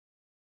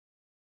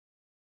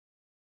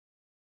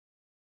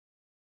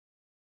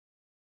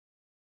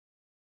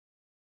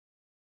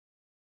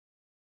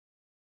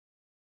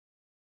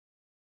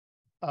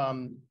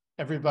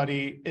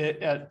everybody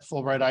at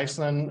Fulbright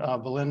Iceland,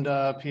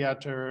 Belinda,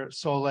 Pieter,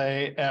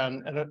 Soleil,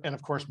 and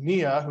of course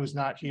Mia, who's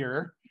not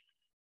here,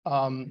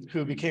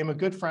 who became a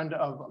good friend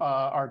of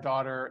our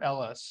daughter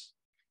Ellis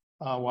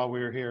while we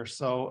were here.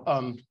 So,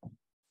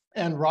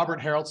 and Robert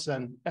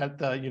Haraldson at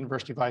the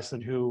University of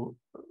Iceland, who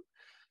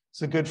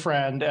is a good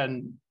friend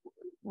and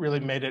really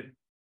made it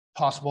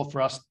possible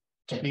for us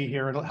to be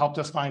here. It helped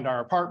us find our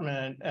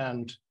apartment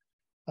and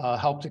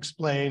helped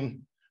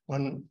explain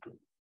when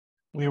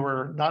we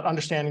were not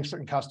understanding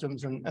certain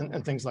customs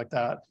and things like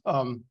that.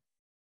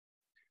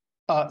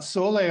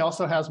 Soleil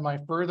also has my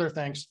further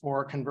thanks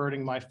for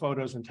converting my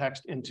photos and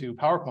text into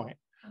PowerPoint.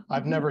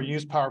 I've never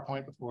used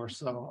PowerPoint before,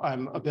 so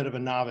I'm a bit of a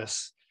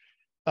novice.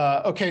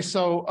 Okay,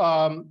 so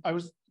I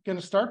was going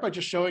to start by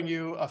just showing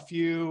you a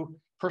few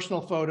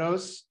personal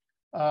photos.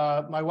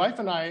 My wife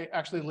and I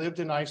actually lived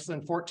in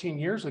Iceland 14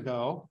 years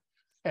ago.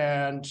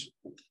 And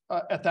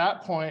at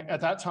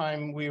that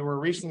time, we were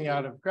recently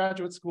out of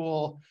graduate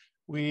school.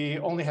 We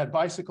only had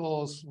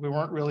bicycles. We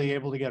weren't really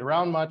able to get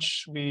around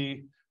much.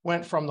 We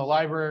went from the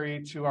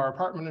library to our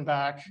apartment and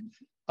back.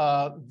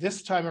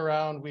 This time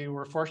around, we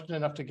were fortunate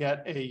enough to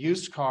get a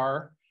used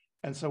car.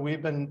 And so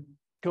we've been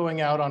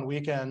going out on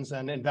weekends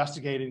and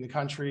investigating the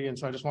country. And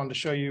so I just wanted to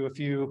show you a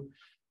few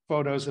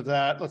photos of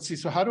that. Let's see,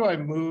 so how do I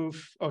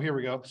move? Oh, here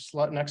we go,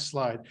 next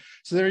slide.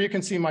 So there you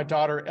can see my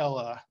daughter,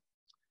 Ella.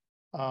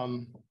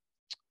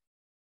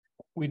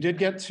 We did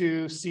get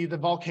to see the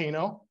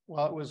volcano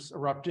while it was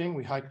erupting.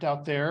 We hiked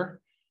out there.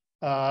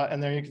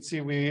 And there you can see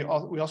we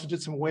also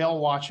did some whale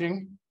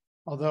watching,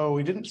 although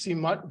we didn't see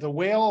much. The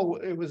whale,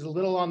 it was a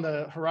little on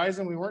the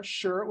horizon. We weren't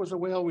sure it was a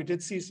whale. We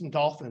did see some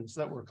dolphins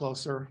that were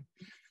closer.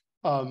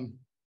 We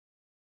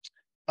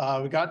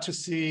got to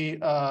see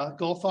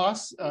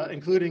Gullfoss,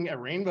 including a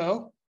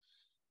rainbow.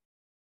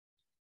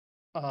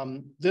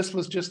 This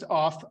was just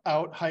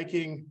out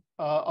hiking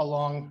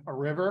along a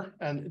river.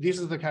 And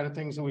these are the kind of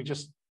things that we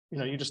just,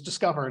 you just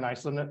discover in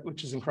Iceland,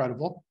 which is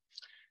incredible.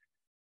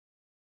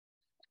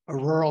 A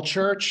rural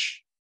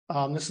church.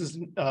 This is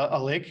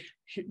a lake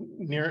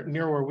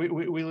near where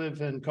we live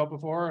in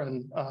Hoppe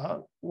and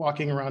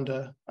walking around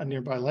a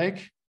nearby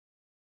lake.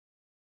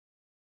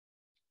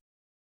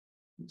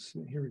 Let's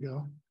see, here we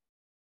go.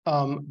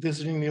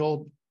 Visiting the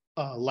old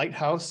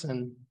lighthouse,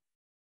 and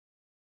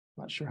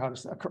not sure how to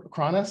say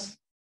Kronos.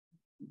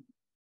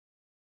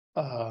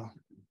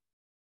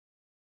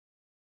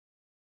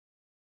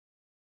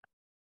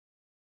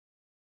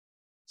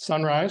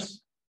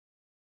 Sunrise,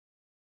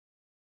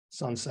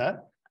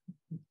 sunset.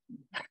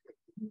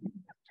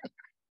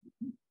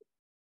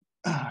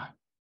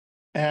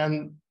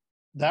 And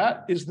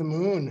that is the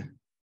moon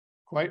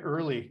quite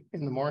early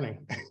in the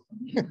morning.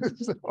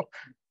 So,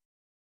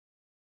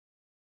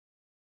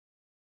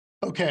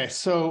 okay,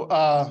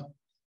 so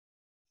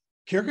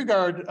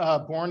Kierkegaard,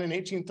 born in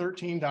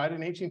 1813, died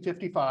in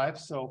 1855,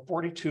 so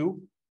 42.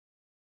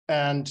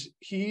 And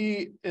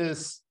he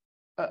is,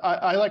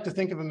 I like to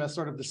think of him as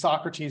sort of the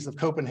Socrates of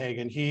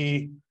Copenhagen.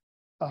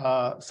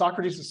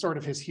 Socrates is sort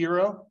of his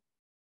hero,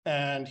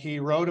 and he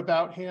wrote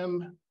about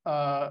him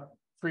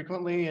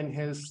frequently in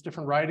his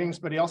different writings,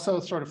 but he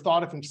also sort of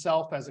thought of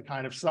himself as a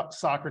kind of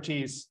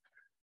Socrates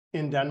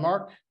in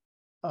Denmark,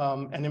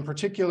 and in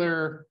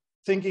particular,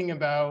 thinking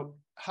about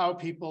how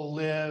people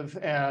live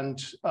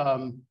and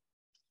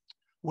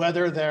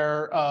whether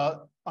their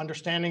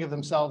understanding of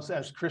themselves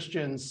as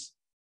Christians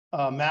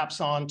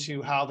maps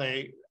onto how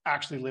they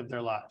actually live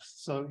their lives.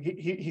 So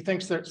he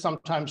thinks that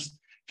sometimes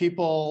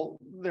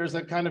there's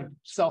a kind of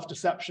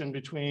self-deception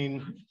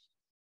between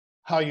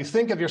how you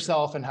think of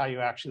yourself and how you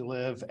actually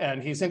live.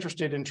 And he's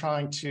interested in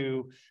trying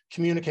to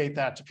communicate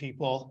that to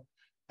people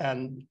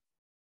and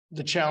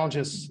the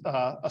challenges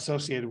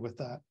associated with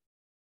that.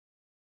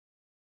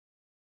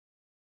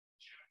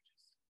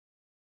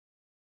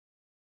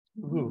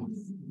 Ooh,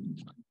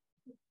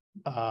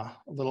 a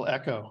little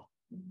echo.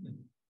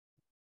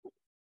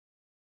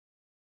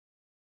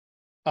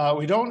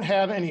 We don't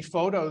have any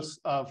photos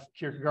of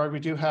Kierkegaard. We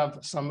do have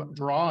some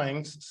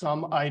drawings,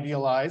 some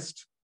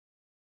idealized.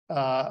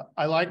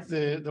 I like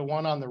the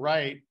one on the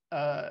right.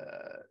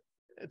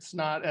 It's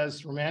not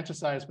as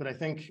romanticized, but I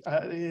think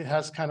it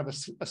has kind of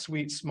a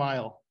sweet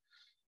smile.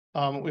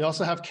 We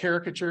also have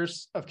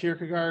caricatures of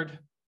Kierkegaard,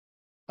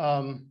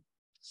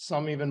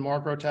 some even more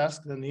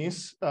grotesque than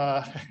these.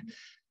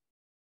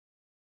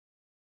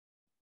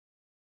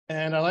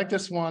 And I like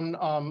this one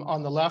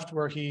on the left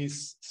where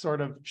he's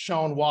sort of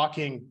shown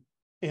walking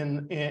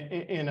in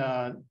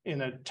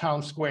a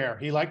town square.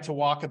 He liked to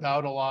walk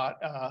about a lot,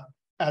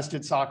 as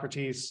did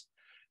Socrates.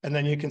 And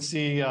then you can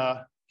see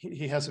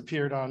he has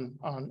appeared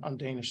on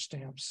Danish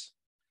stamps.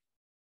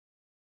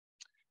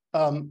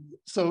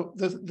 So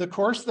the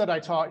course that I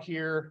taught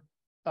here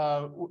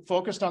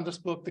focused on this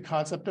book, The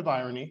Concept of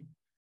Irony.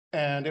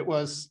 And it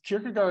was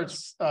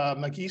Kierkegaard's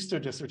magister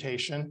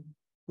dissertation,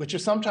 which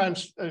is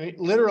sometimes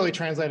literally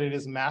translated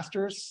as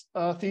master's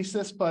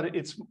thesis, but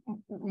it's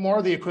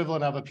more the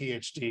equivalent of a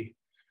PhD.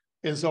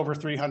 is over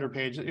 300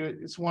 pages.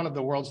 It's one of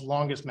the world's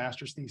longest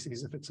master's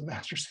theses, if it's a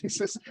master's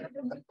thesis.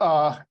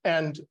 At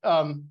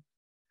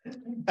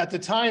the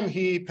time,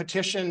 he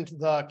petitioned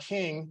the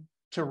king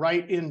to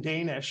write in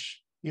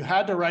Danish. You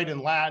had to write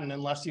in Latin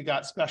unless you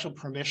got special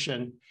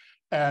permission.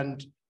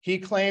 And he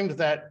claimed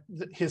that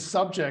his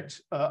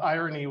subject,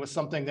 irony, was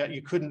something that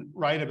you couldn't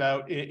write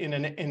about in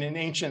an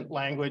ancient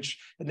language,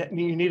 and that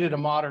you needed a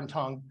modern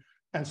tongue.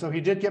 And so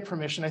he did get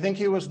permission. I think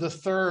he was the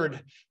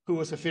third who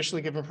was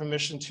officially given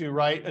permission to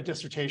write a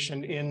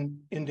dissertation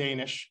in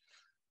Danish.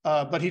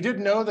 But he did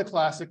know the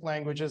classic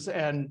languages,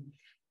 and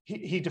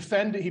he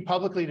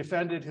publicly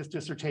defended his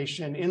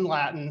dissertation in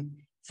Latin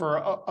for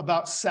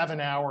about 7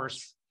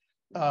 hours.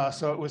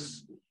 So it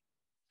was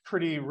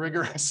pretty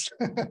rigorous,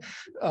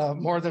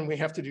 more than we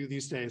have to do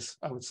these days,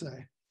 I would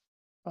say.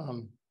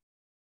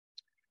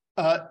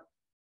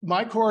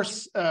 My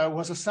course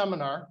was a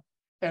seminar,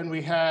 and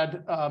we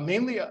had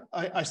mainly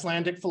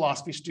Icelandic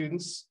philosophy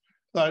students,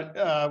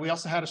 but we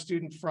also had a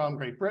student from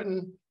Great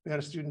Britain. We had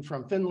a student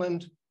from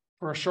Finland.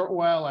 For a short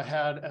while, I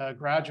had a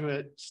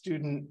graduate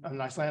student, an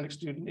Icelandic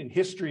student in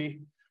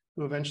history,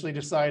 who eventually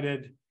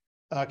decided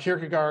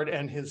Kierkegaard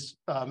and his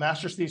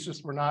master's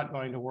thesis were not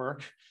going to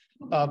work.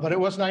 But it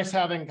was nice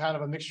having kind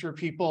of a mixture of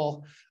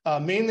people.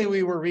 Mainly,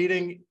 we were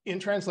reading in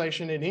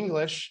translation in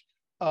English.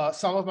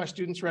 Some of my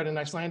students read in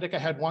Icelandic. I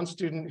had one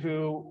student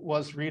who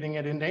was reading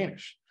it in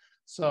Danish.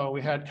 So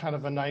we had kind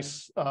of a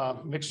nice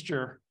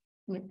mixture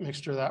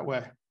that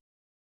way.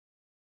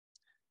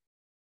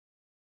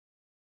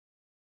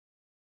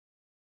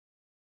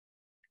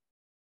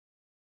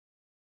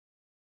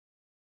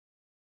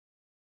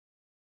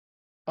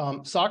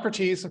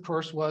 Socrates, of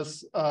course,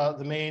 was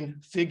the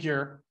main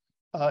figure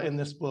in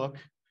this book.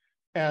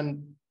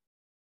 And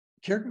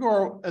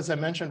Kierkegaard, as I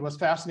mentioned, was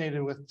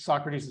fascinated with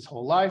Socrates his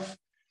whole life.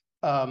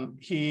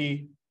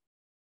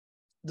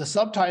 The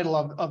subtitle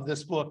of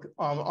this book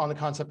on the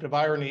concept of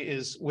irony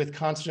is "With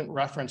Constant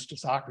Reference to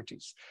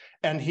Socrates."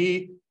 And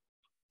he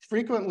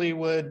frequently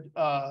would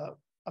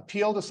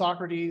appeal to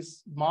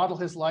Socrates, model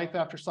his life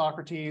after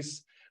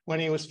Socrates. When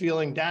he was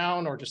feeling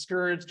down or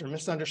discouraged or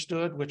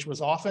misunderstood, which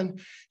was often,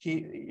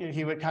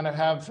 he would kind of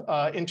have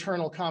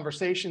internal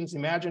conversations,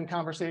 imagined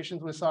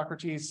conversations with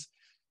Socrates.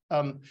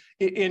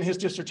 In his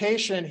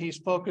dissertation, he's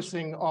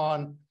focusing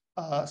on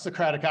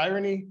Socratic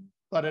irony,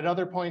 but at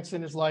other points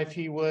in his life,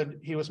 he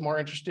was more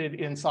interested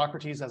in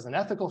Socrates as an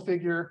ethical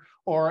figure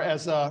or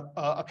as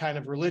a kind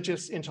of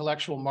religious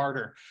intellectual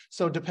martyr.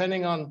 So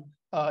depending on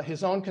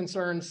his own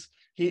concerns,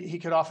 he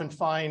could often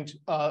find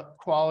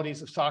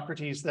qualities of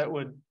Socrates that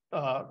were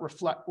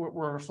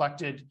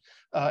reflected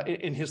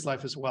in his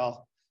life as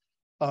well.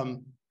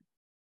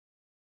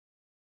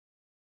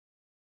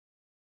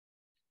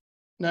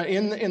 Now,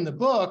 in the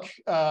book,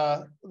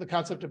 the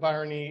concept of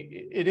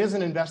irony, it is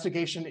an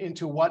investigation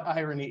into what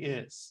irony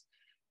is.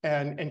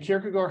 And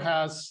Kierkegaard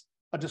has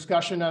a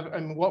discussion of,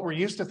 and what we're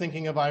used to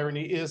thinking of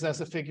irony is as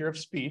a figure of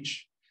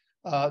speech,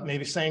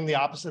 maybe saying the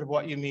opposite of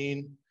what you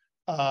mean,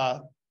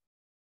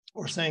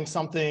 or saying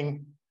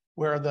something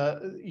where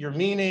your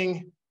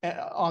meaning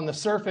on the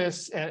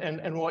surface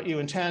and what you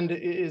intend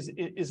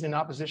is in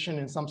opposition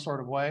in some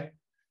sort of way.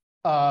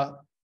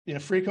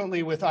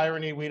 Frequently with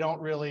irony, we know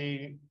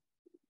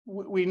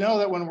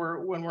that when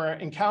we're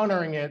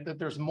encountering it, that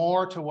there's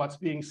more to what's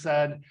being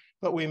said,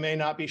 but we may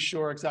not be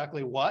sure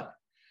exactly what.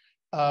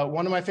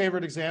 One of my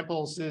favorite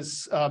examples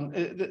is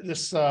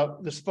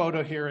this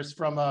photo here is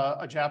from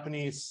a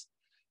Japanese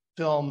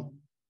film,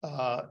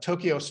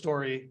 Tokyo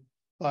Story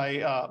by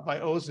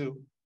Ozu.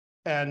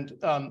 And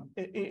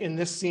in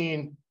this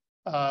scene,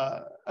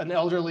 an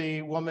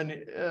elderly woman,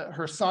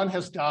 her son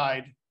has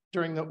died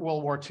during the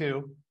World War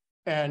II,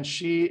 and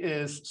she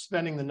is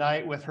spending the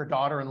night with her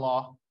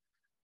daughter-in-law.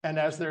 And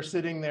as they're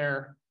sitting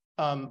there,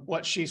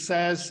 what she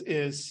says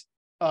is,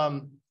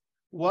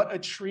 "What a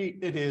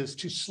treat it is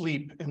to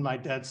sleep in my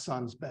dead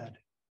son's bed."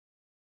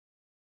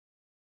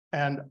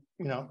 And,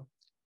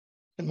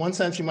 in one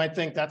sense, you might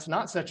think that's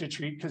not such a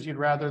treat because you'd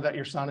rather that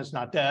your son is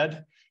not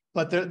dead.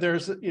 But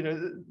there's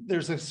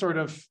a sort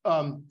of,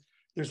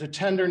 there's a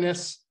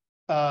tenderness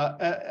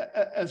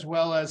as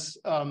well as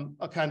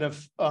a kind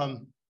of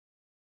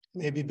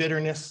maybe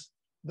bitterness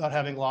about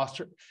having lost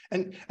her.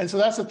 And so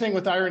that's the thing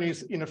with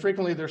ironies,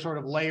 frequently there's sort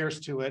of layers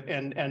to it,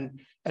 and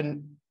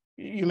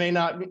you may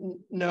not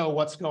know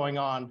what's going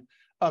on.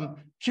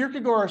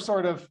 Kierkegaard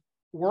sort of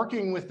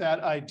working with that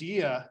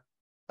idea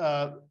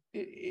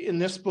in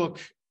this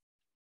book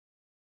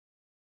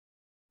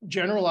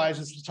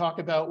generalizes to talk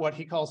about what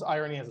he calls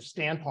irony as a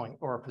standpoint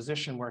or a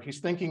position, where he's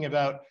thinking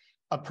about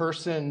a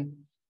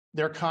person,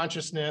 their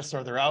consciousness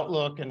or their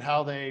outlook, and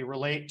how they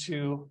relate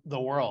to the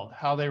world,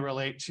 how they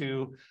relate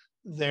to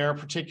their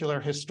particular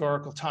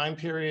historical time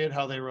period,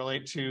 how they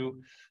relate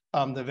to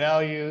the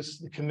values,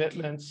 the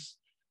commitments,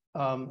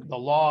 the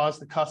laws,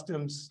 the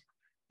customs.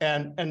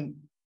 And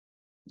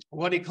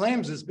what he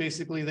claims is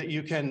basically that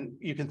you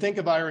can think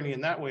of irony in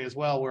that way as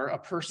well, where a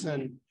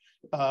person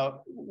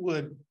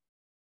would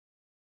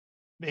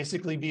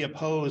basically be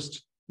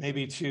opposed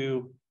maybe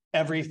to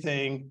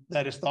everything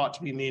that is thought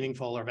to be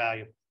meaningful or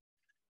valuable.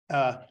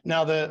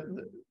 Now,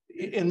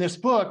 in this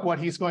book, what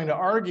he's going to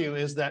argue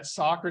is that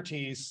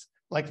Socrates,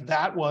 like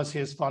that was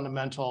his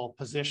fundamental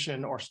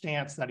position or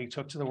stance that he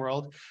took to the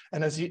world.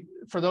 And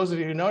for those of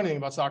you who know anything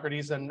about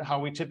Socrates and how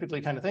we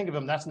typically kind of think of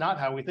him, that's not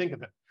how we think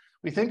of it.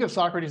 We think of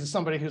Socrates as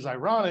somebody who's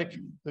ironic,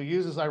 who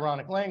uses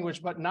ironic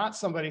language, but not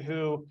somebody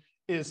who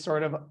is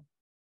sort of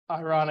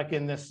ironic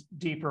in this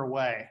deeper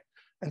way.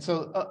 And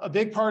so a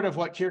big part of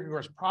what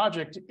Kierkegaard's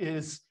project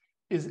is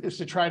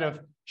to try to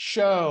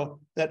show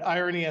that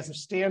irony as a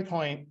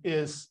standpoint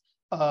is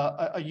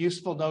a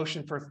useful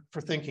notion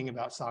for thinking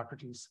about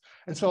Socrates.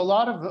 And so a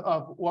lot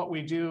of what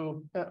we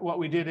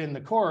did in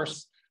the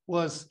course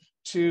was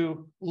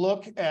to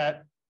look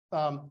at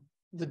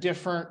the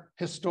different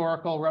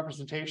historical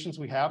representations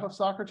we have of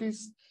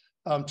Socrates.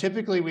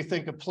 Typically, we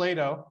think of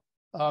Plato.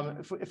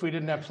 If we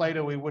didn't have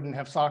Plato, we wouldn't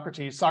have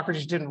Socrates.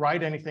 Socrates didn't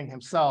write anything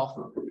himself,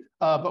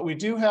 but we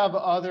do have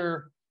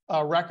other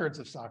records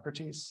of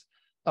Socrates.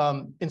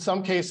 In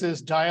some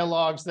cases,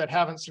 dialogues that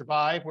haven't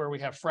survived, where we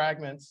have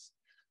fragments.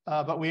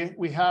 But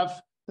we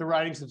have the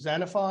writings of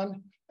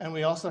Xenophon, and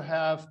we also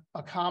have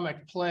a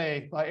comic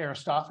play by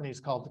Aristophanes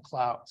called The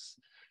Clouds.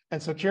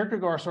 And so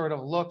Kierkegaard sort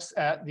of looks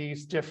at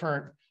these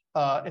different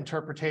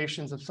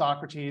interpretations of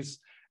Socrates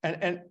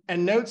and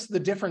notes the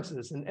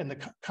differences and the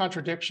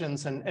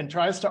contradictions and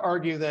tries to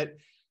argue that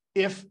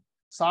if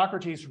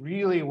Socrates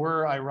really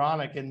were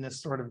ironic in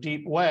this sort of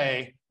deep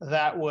way,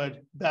 that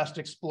would best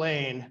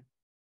explain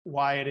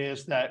why it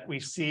is that we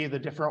see the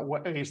different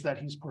ways that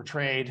he's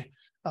portrayed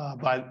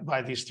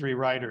by these three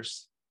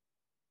writers.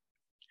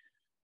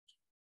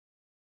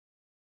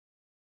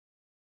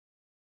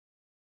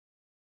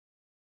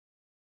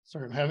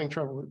 Sorry, I'm having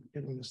trouble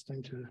getting this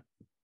thing to,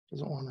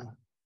 doesn't want to,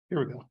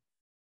 here we go.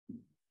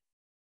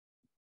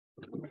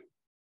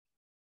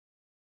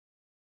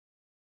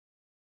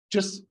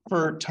 Just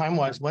for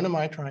time-wise, when am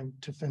I trying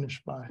to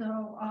finish by?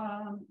 So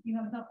you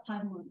have about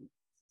 5 minutes.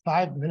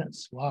 5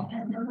 minutes, wow.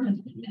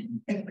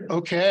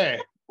 Okay,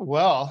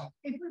 well.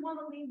 If we want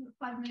to leave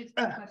 5 minutes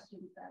for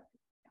questions, that.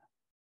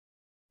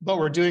 But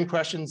we're doing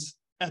questions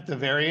at the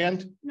very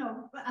end?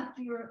 No, but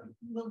after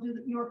we'll do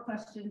your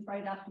questions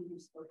right after you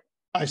spoke.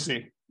 I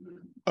see.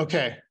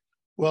 Okay.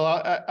 Well,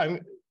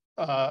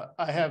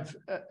 I have,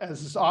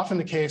 as is often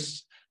the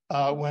case,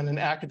 when an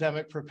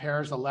academic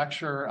prepares a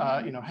lecture,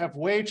 have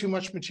way too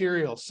much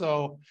material.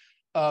 So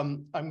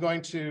I'm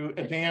going to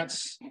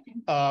advance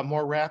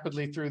more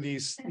rapidly through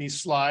these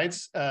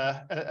slides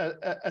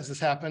as this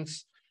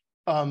happens.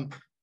 So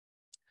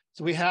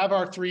we have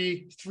our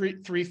three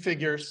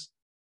figures,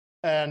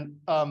 and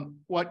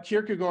what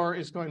Kierkegaard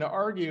is going to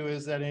argue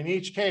is that in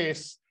each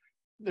case,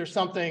 there's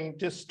something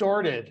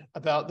distorted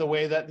about the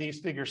way that these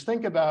figures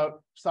think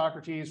about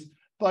Socrates,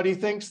 but he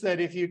thinks that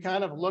if you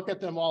kind of look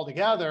at them all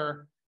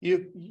together,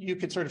 you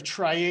could sort of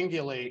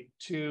triangulate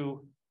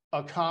to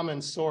a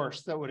common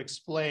source that would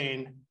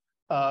explain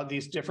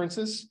these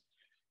differences.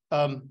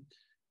 And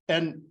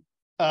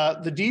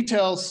the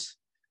details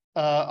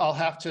I'll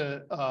have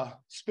to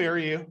spare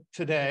you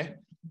today.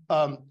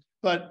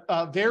 But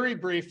very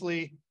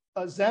briefly,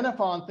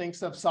 Xenophon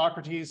thinks of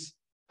Socrates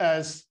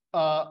as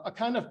a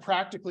kind of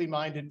practically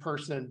minded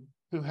person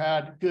who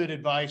had good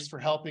advice for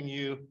helping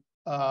you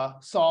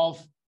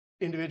solve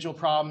individual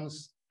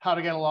problems, how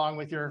to get along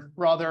with your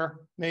brother,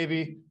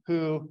 maybe,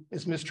 who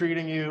is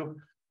mistreating you,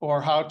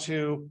 or how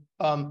to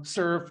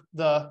serve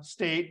the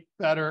state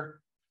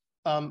better.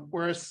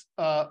 Whereas,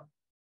 and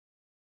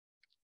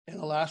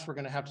alas, we're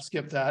going to have to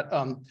skip that.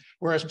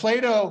 Whereas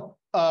Plato,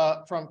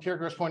 from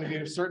Kierkegaard's point of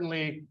view,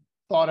 certainly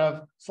thought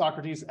of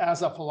Socrates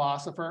as a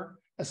philosopher,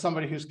 as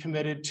somebody who's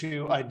committed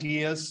to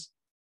ideas,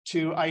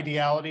 to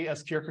ideality,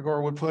 as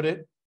Kierkegaard would put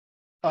it.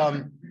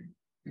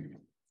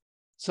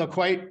 So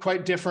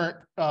quite different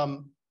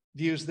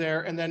views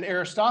there. And then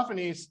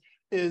Aristophanes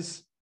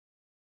is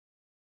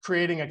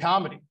creating a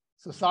comedy.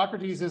 So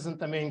Socrates isn't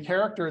the main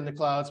character in The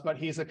Clouds, but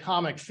he's a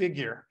comic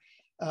figure.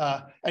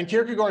 And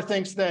Kierkegaard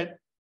thinks that,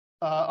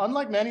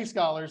 unlike many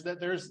scholars, that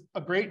there's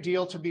a great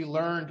deal to be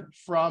learned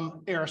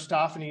from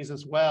Aristophanes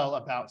as well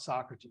about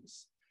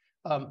Socrates.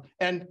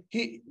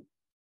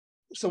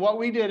 So what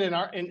we did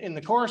in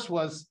the course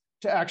was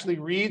to actually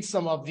read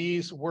some of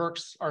these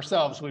works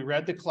ourselves. We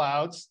read The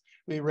Clouds.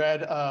 We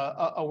read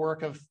a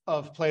work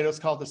of Plato's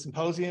called The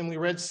Symposium. We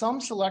read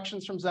some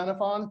selections from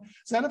Xenophon.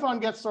 Xenophon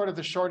gets sort of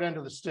the short end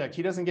of the stick.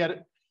 He doesn't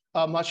get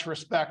much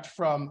respect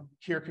from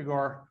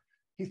Kierkegaard.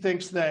 He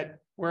thinks that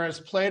whereas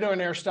Plato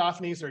and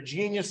Aristophanes are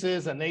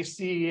geniuses and they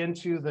see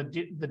into the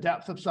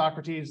depth of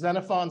Socrates,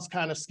 Xenophon's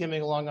kind of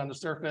skimming along on the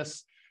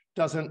surface,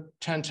 doesn't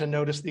tend to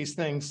notice these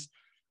things.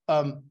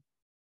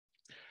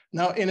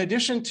 Now, in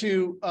addition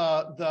to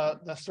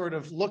the sort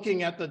of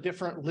looking at the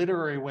different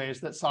literary ways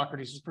that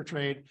Socrates is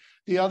portrayed,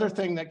 the other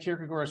thing that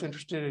Kierkegaard is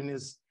interested in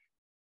is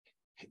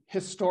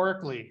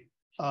historically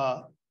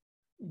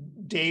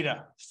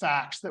data,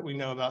 facts that we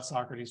know about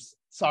Socrates.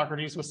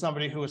 Socrates was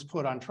somebody who was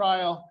put on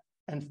trial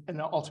and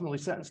ultimately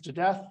sentenced to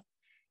death.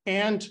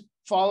 And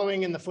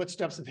following in the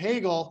footsteps of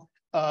Hegel,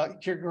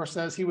 Kierkegaard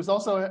says he was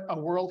also a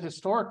world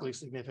historically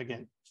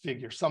significant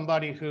figure,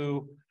 somebody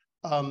who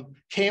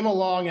came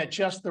along at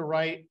just the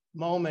right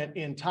moment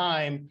in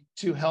time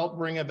to help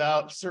bring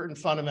about certain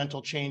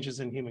fundamental changes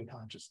in human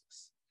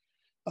consciousness.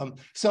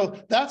 So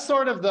that's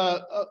sort of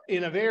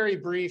in a very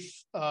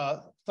brief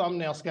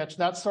thumbnail sketch,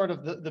 that's sort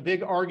of the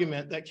big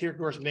argument that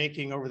Kierkegaard's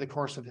making over the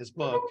course of his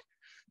book.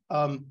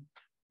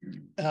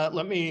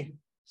 Let me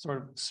sort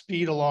of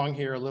speed along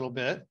here a little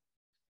bit.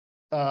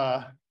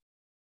 By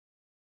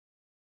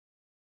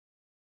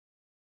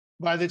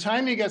the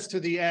time he gets to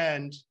the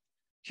end,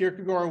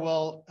 Kierkegaard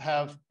will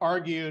have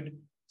argued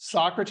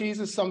Socrates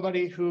is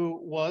somebody who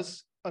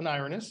was an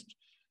ironist,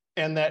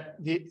 and that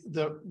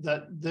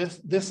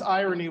this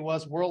irony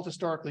was world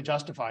historically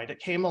justified. It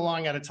came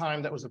along at a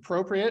time that was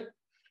appropriate.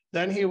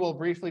 Then he will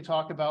briefly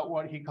talk about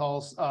what he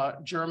calls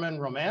German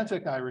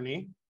romantic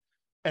irony,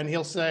 and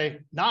he'll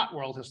say not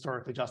world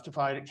historically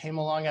justified. It came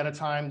along at a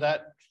time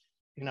that,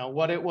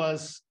 what it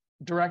was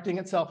directing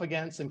itself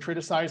against and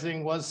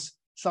criticizing was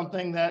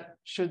something that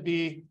should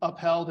be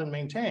upheld and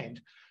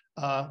maintained.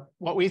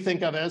 What we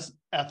think of as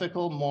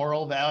ethical,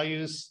 moral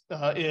values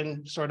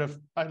in sort of,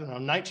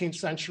 19th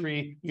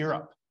century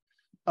Europe.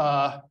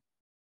 And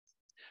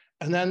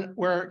then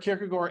where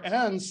Kierkegaard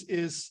ends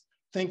is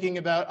thinking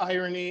about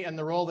irony and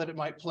the role that it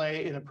might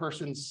play in a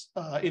person's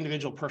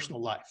individual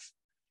personal life.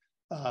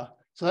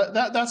 So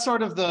that's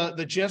sort of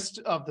the gist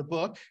of the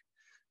book.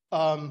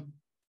 I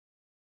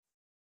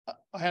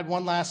had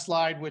one last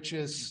slide, which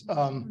is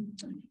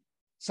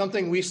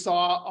something we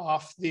saw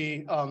off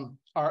the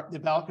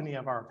balcony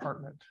of our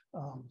apartment.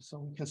 So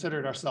we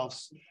considered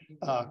ourselves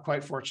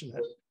quite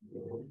fortunate.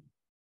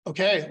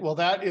 Okay, well,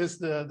 that is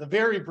the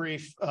very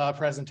brief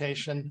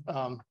presentation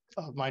of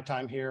my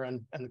time here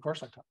and the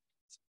course I taught.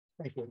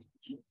 Thank you.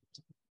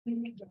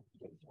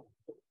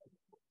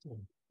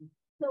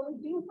 So we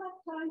do have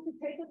time to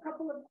take a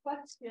couple of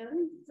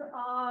questions.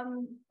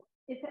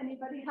 If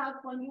anybody has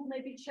one, you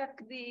maybe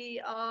check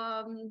the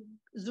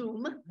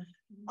Zoom.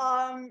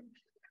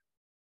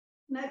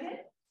 Megan?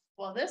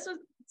 Well, this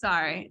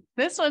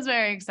was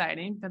very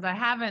exciting because I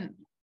haven't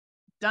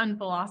done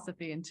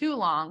philosophy in too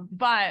long,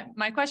 but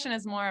my question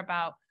is more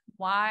about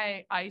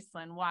why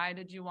Iceland? Why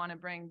did you want to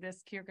bring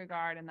this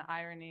Kierkegaard and the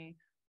irony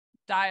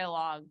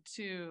dialogue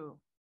to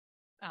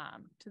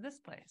this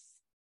place?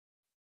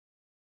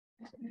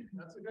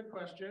 That's a good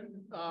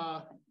question.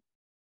 I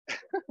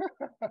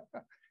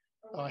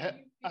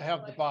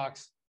have the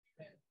box.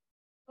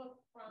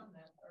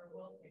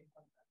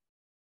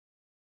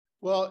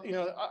 Well,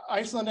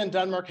 Iceland and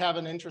Denmark have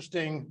an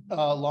interesting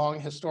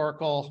long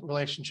historical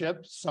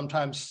relationship,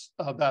 sometimes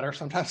better,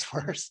 sometimes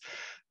worse.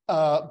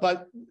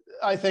 But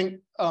I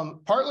think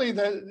partly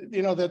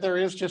that there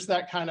is just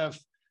that kind of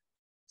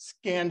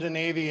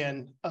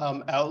Scandinavian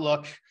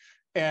outlook.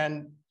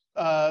 And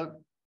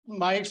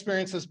my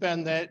experience has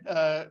been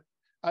that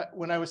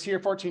when I was here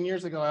 14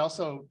 years ago, I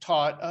also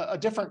taught a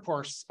different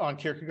course on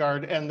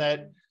Kierkegaard, and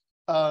that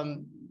I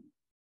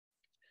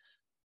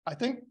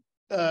think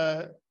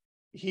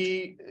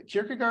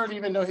Kierkegaard,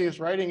 even though he was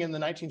writing in the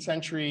 19th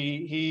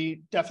century,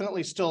 he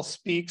definitely still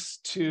speaks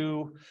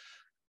to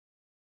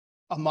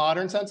a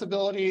modern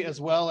sensibility, as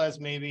well as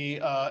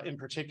maybe in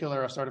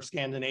particular a sort of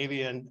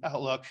Scandinavian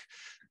outlook.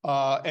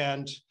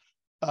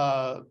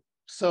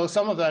 So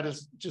some of that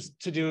is just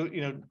to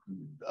do,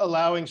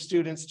 allowing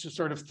students to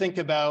sort of think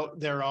about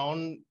their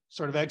own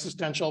sort of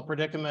existential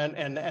predicament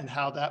and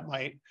how that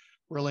might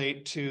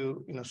relate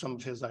to, some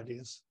of his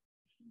ideas.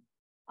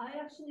 I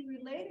actually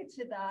related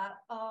to that.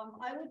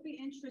 I would be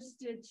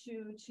interested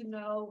to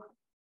know.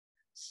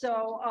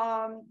 So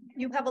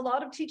you have a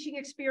lot of teaching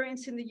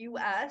experience in the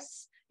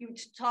U.S. You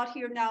taught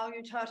here now,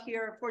 you taught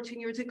here 14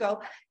 years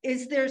ago.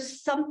 Is there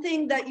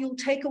something that you'll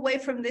take away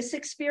from this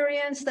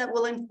experience that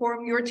will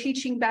inform your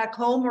teaching back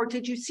home? Or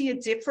did you see a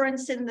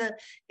difference in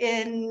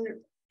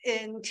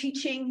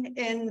teaching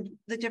in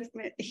the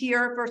different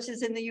here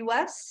versus in the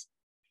U.S.?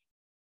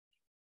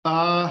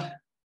 I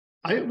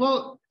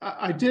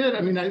did.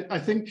 I mean, I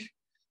think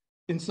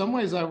in some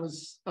ways I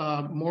was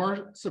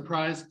more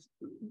surprised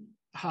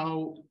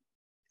how,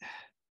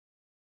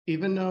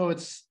 even though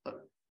it's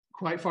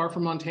quite far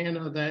from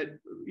Montana, that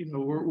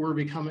we're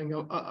becoming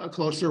a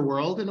closer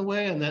world in a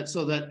way, and that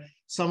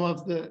some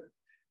of the,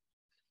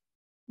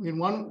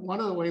 one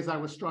of the ways I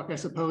was struck, I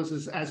suppose,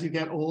 is as you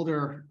get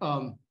older,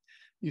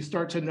 you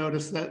start to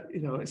notice that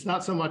it's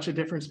not so much a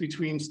difference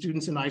between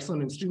students in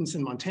Iceland and students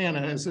in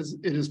Montana as it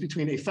is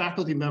between a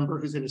faculty member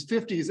who's in his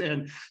 50s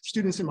and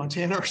students in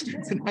Montana or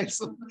students in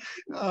Iceland.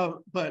 I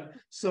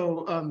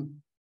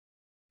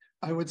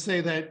would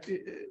say that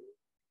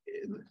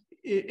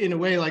in a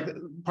way, like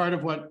part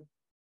of what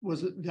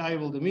was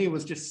valuable to me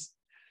was just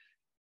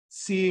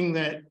seeing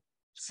that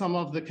some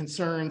of the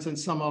concerns and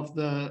some of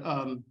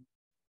the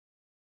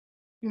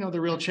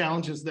the real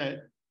challenges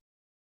that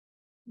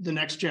the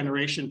next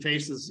generation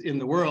faces in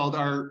the world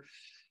are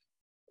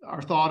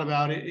thought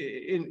about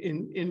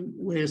in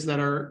ways that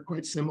are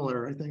quite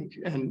similar, I think.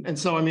 And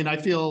so, I mean, I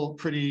feel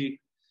pretty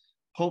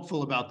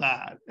hopeful about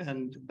that.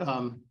 And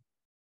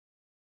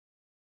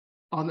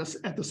on this,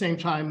 at the same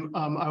time,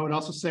 I would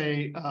also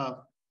say,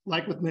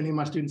 like with many of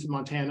my students in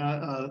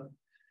Montana,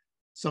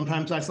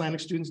 sometimes Icelandic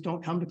students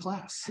don't come to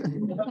class.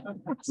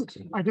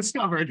 I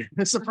discovered,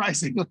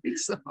 surprisingly.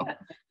 So,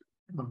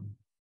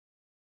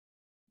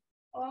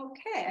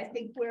 okay, I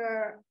think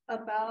we're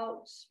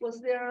about, was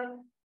there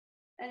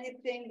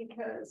anything,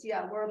 because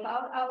yeah, we're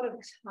about out of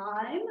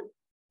time.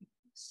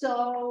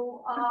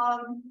 So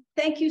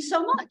thank you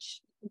so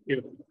much. thank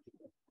you.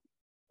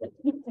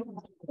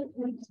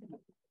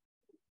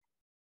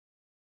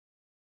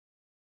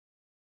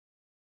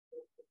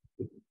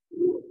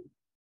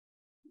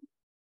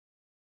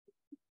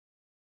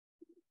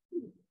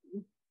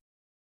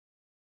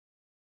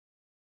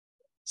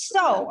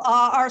 So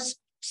our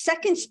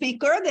second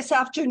speaker this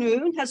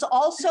afternoon has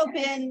also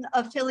been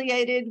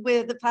affiliated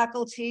with the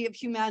Faculty of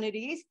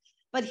Humanities,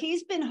 but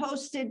he's been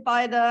hosted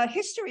by the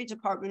History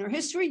Department or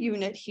History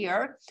Unit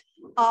here.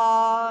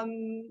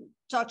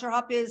 Dr.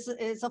 Hoppe is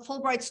a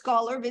Fulbright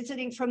scholar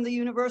visiting from the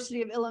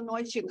University of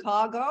Illinois,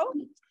 Chicago.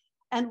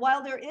 And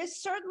while there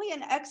is certainly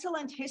an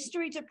excellent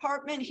history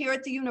department here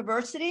at the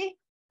university,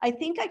 I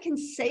think I can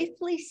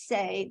safely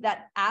say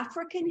that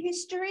African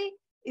history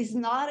is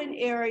not an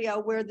area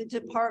where the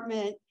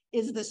department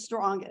is the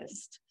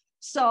strongest.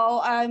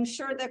 So I'm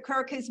sure that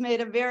Kirk has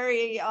made a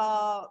very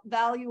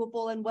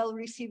valuable and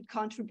well-received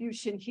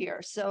contribution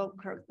here. So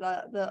Kirk,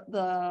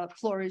 the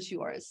floor is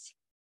yours.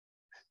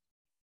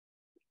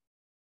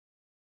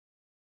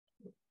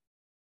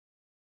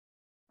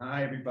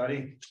 Hi,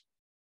 everybody.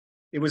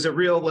 It was a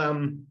real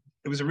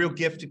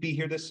gift to be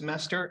here this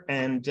semester,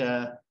 and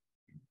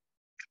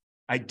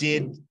I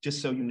did,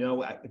 just so you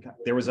know,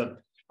 there was a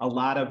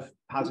lot of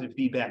positive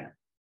feedback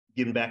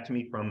given back to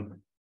me from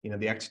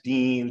the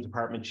ex-dean,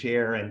 department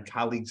chair, and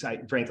colleagues. I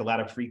drank a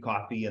lot of free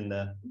coffee in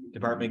the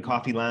department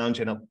coffee lounge,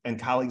 and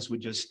colleagues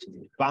would just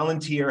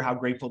volunteer how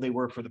grateful they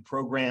were for the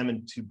program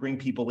and to bring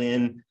people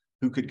in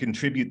who could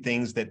contribute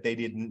things that they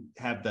didn't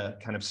have the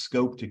kind of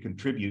scope to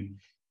contribute.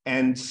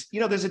 And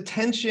there's a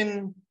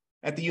tension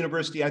at the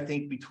university, I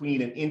think,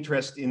 between an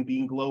interest in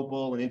being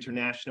global and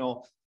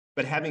international,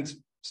 but having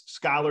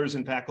scholars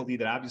and faculty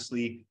that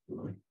obviously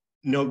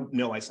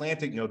know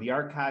Icelandic, know the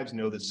archives,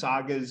 know the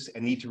sagas,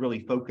 and need to really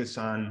focus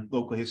on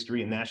local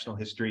history and national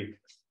history.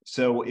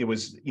 So it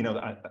was,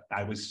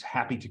 I was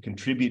happy to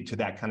contribute to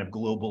that kind of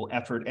global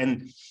effort.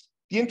 And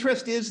the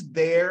interest is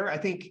there. I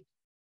think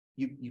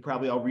you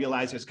probably all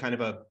realize there's kind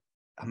of a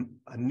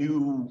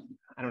new,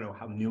 I don't know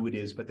how new it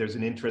is, but there's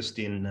an interest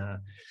in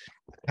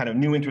kind of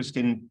new interest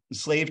in the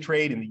slave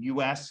trade in the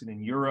U.S. and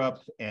in Europe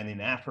and in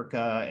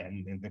Africa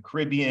and in the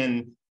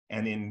Caribbean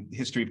and in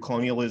history of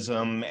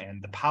colonialism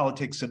and the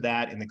politics of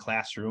that in the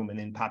classroom and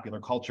in popular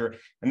culture.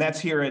 And that's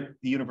here at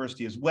the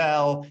university as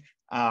well.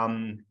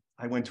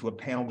 I went to a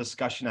panel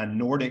discussion on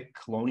Nordic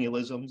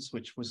colonialisms,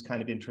 which was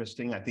kind of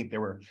interesting. I think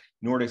there were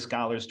Nordic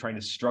scholars trying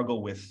to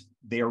struggle with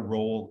their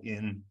role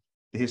in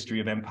the history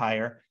of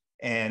empire.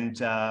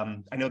 And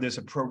I know there's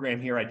a program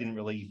here, I didn't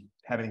really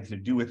have anything to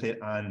do with it,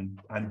 on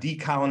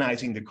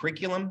decolonizing the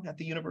curriculum at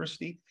the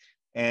university.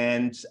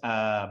 And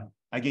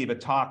I gave a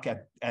talk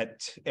at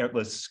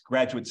this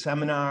graduate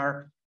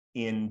seminar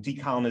in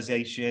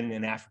decolonization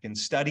and African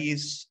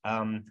studies.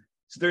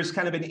 So there's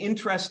kind of an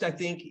interest, I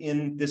think,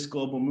 in this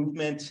global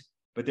movement,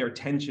 but there are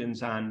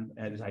tensions on,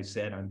 as I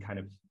said, on kind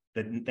of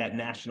that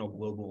national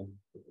global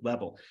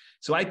level.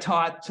 So I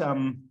taught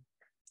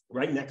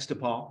right next to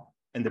Paul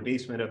in the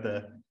basement of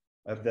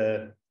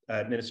the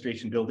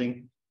administration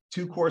building,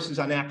 2 courses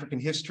on African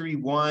history,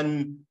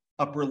 1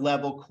 upper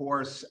level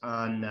course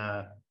on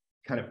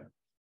kind of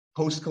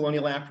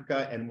post-colonial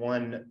Africa, and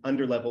 1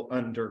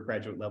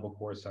 undergraduate level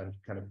course on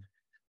kind of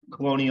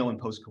colonial and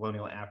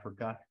post-colonial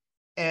Africa.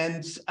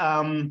 And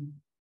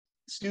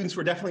students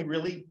were definitely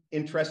really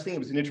interesting. It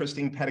was an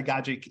interesting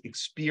pedagogic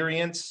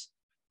experience.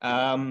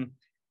 I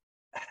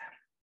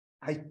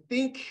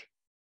think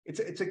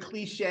it's a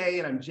cliche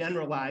and I'm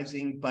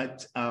generalizing,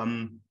 but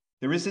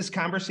there is this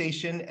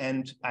conversation,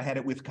 and I had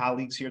it with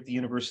colleagues here at the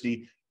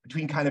university,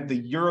 between kind of the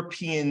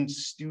European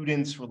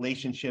students'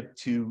 relationship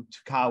to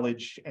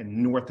college and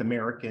North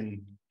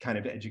American kind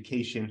of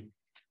education.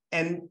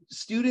 And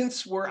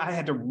students I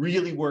had to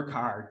really work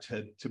hard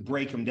to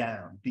break them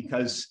down,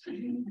 because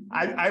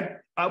I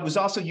was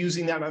also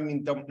using them, I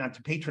mean, not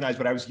to patronize,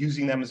 but I was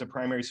using them as a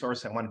primary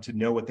source. I wanted to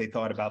know what they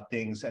thought about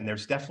things. And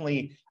there's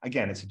definitely,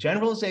 again, it's a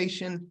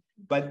generalization,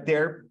 but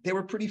they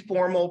were pretty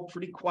formal,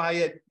 pretty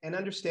quiet, and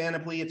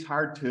understandably, it's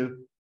hard to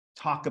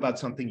talk about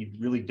something you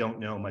really don't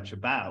know much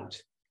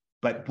about.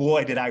 But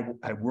boy, did I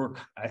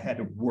had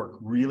to work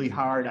really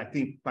hard. I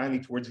think finally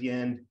towards the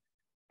end,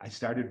 I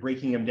started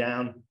breaking them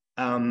down.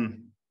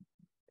 And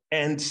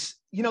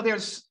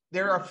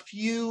there are a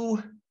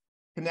few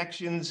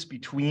connections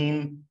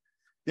between,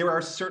 there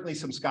are certainly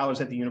some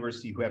scholars at the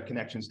university who have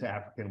connections to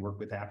Africa and work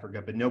with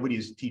Africa, but nobody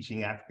is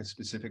teaching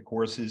Africa-specific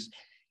courses.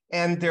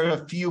 And there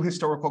are a few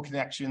historical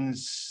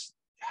connections.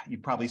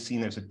 You've probably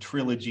seen there's a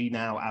trilogy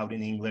now out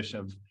in English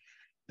of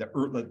the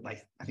early,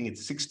 I think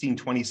it's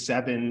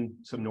 1627,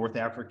 some North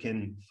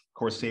African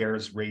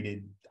corsairs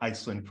raided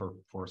Iceland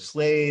for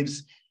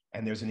slaves.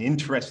 And there's an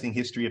interesting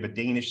history of a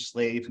Danish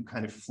slave who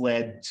kind of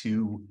fled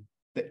to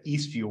the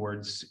East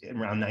Fjords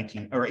around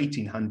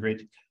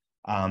 1800,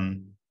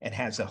 and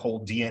has a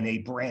whole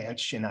DNA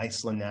branch in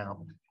Iceland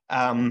now.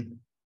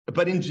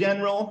 But in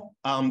general,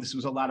 this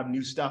was a lot of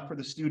new stuff for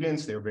the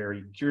students. They were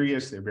very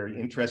curious, they're very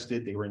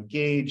interested, they were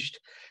engaged.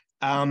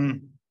 Here,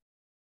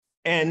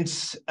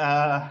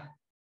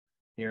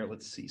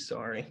 let's see,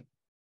 sorry.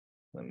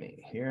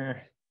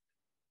 Here.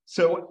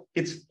 So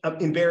it's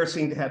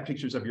embarrassing to have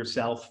pictures of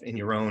yourself in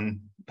your own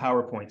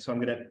PowerPoint. So I'm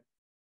gonna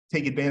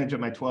take advantage of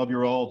my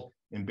 12-year-old,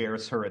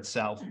 embarrass her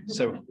itself.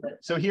 So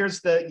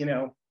here's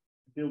the,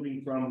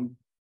 building from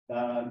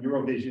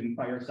Eurovision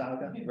Fire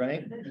Saga,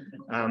 right?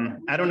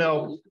 I don't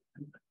know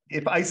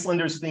if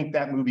Icelanders think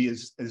that movie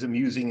is as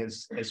amusing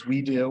as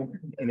we do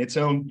in its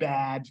own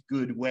bad,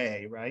 good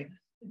way, right?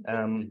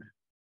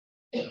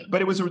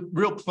 But it was a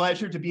real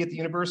pleasure to be at the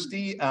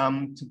university,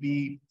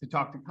 to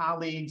talk to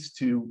colleagues,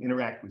 to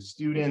interact with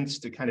students,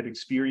 to kind of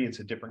experience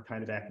a different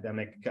kind of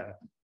academic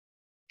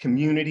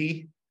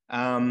community.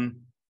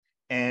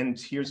 And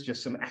here's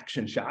just some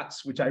action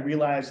shots, which I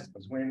realized I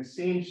was wearing the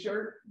same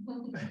shirt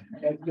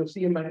as you'll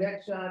see in my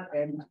next shot,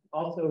 and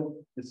also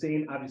the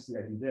same, obviously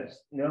I do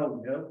this.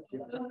 No.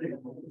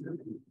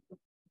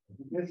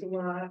 This a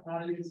lot,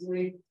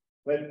 obviously,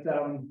 but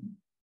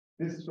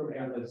this is from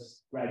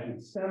Emma's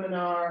graduate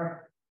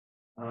seminar.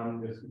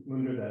 There's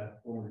Munder, the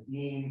former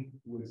dean,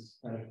 who was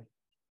kind of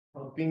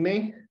helping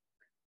me.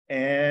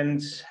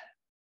 And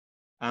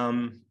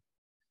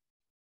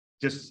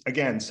just,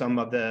 again, some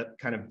of the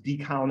kind of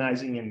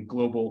decolonizing and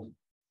global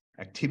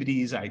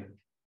activities I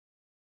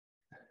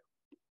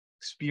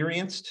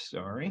experienced.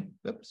 Sorry,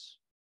 oops.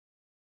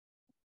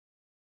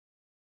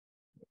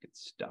 Get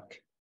stuck.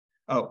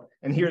 Oh,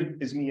 and here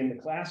is me in the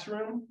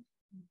classroom,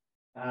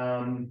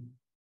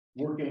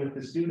 working with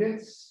the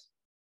students.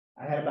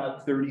 I had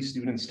about 30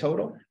 students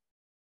total.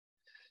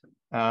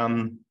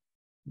 And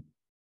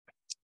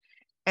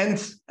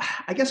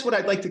I guess what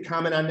I'd like to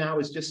comment on now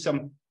is just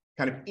some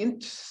kind of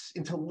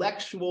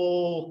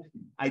intellectual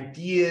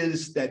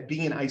ideas that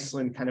being in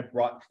Iceland kind of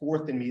brought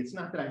forth in me. It's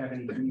not that I have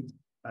any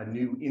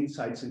new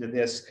insights into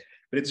this,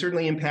 but it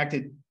certainly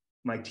impacted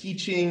my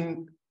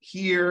teaching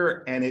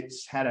here, and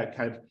it's had a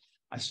kind of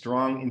a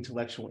strong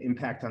intellectual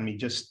impact on me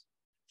just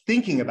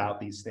thinking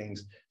about these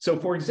things. So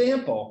for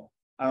example,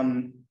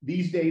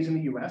 these days in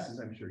the US, as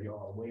I'm sure you're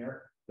all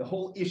aware, the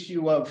whole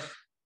issue of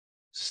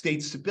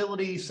state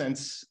stability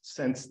since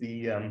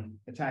the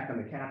attack on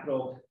the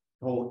Capitol,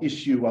 the whole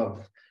issue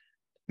of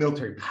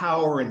military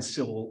power and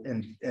civil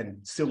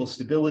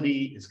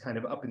stability is kind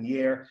of up in the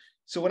air.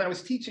 So when I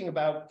was teaching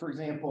about, for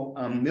example,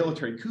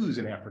 military coups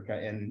in Africa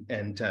and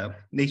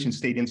nation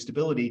state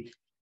instability,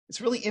 it's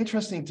really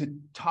interesting to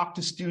talk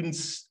to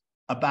students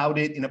about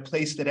it in a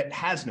place that it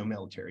has no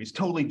military. It's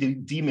totally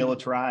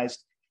demilitarized.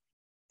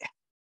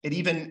 It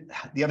even,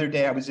 the other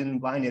day I was in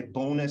line at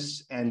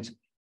Bonus and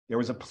there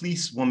was a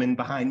policewoman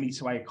behind me,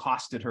 so I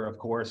accosted her, of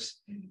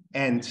course.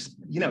 And,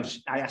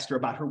 I asked her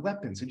about her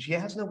weapons and she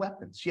has no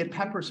weapons. She had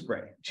pepper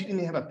spray. She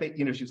didn't have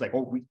she was like,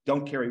 oh, we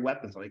don't carry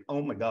weapons. I'm like,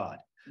 oh my God.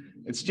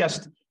 It's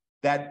just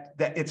that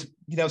it's,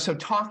 so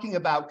talking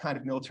about kind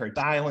of military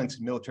violence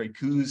and military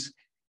coups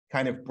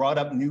kind of brought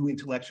up new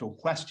intellectual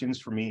questions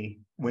for me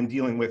when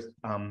dealing with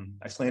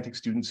Icelandic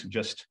students who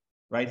just,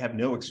 have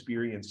no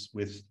experience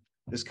with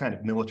this kind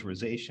of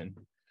militarization.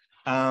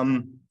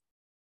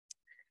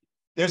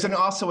 There's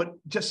also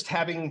just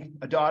having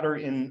a daughter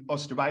in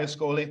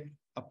Osterbæjarskóli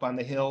up on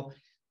the hill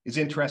is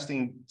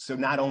interesting. So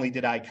not only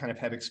did I kind of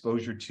have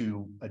exposure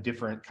to a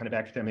different kind of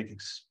academic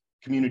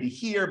community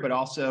here, but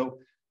also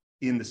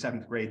in the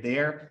 7th grade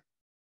there.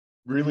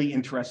 Really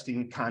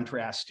interesting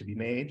contrast to be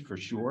made for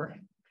sure.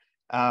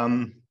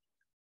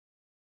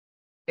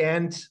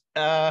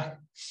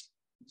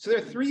 So there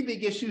are 3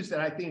 big issues that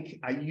I think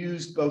I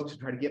used both to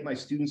try to get my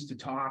students to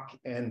talk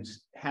and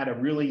had a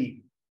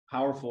really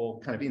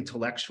powerful kind of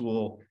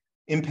intellectual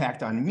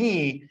impact on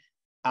me.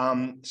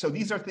 So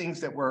these are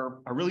things that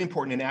are really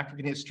important in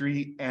African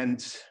history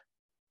and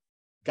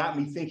got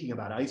me thinking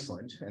about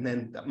Iceland. And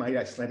then my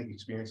Icelandic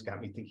experience got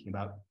me thinking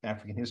about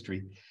African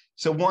history.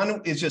 So one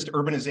is just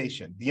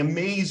urbanization, the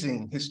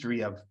amazing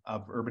history of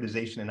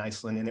urbanization in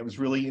Iceland. And it was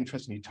really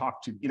interesting to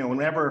talk to,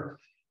 whenever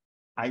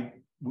I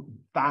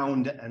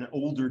found an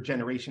older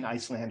generation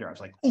Icelander, I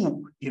was like,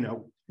 oh,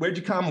 where'd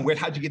you come?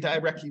 How'd you get to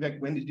Reykjavik?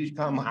 When did you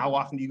come? How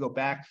often do you go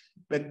back?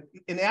 But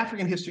in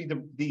African history,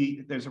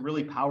 there's a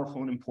really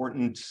powerful and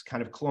important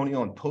kind of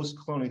colonial and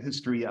post-colonial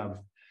history of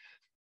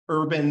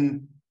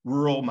urban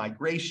rural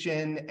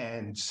migration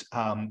and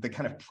the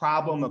kind of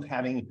problem of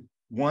having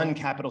one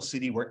capital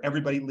city where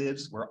everybody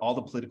lives, where all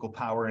the political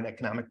power and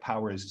economic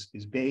power is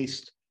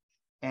based.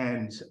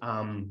 And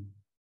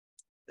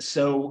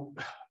so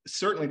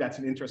certainly that's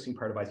an interesting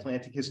part of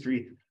Icelandic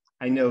history.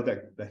 I know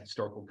that the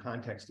historical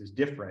context is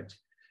different,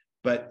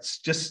 but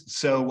just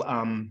so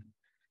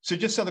So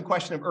just so the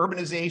question of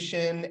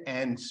urbanization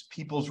and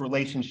people's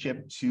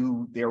relationship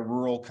to their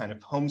rural kind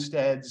of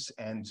homesteads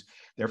and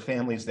their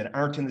families that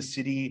aren't in the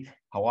city,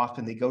 how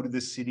often they go to the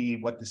city,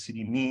 what the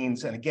city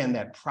means. And again,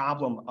 that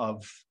problem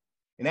of,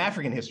 in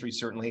African history,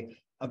 certainly,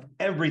 of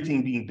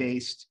everything being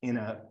based in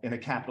a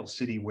capital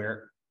city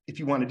where if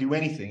you want to do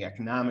anything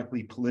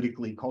economically,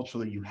 politically,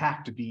 culturally, you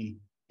have to be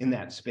in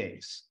that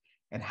space.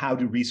 And how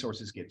do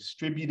resources get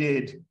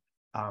distributed?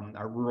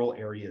 Are rural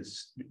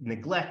areas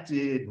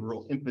neglected,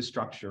 rural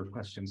infrastructure,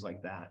 questions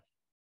like that.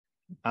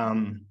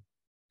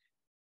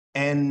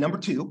 And number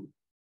two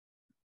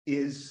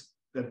is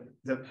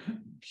the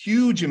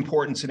huge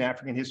importance in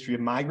African history of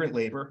migrant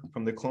labor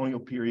from the colonial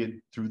period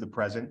through the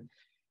present.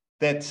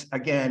 That,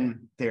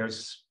 again,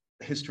 there's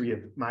a history of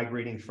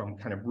migrating from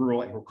kind of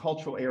rural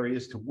agricultural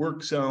areas to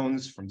work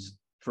zones,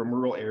 from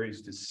rural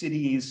areas to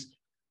cities.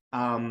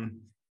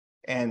 And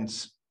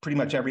pretty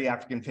much every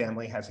African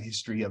family has a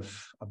history of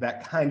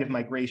that kind of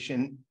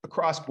migration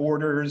across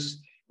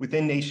borders,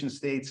 within nation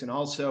states. And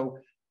also,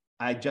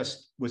 I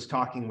just was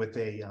talking with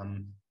a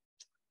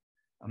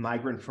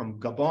migrant from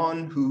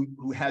Gabon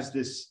who has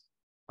this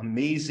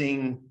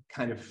amazing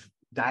kind of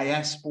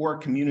diaspora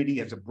community,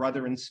 has a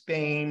brother in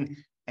Spain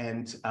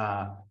and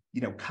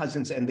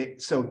cousins, and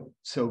so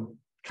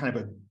kind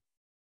of a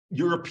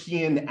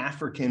European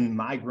African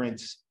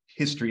migrant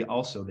history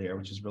also there,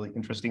 which is really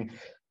interesting.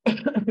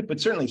 But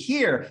certainly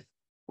here,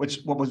 what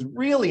was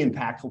really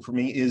impactful for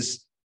me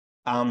is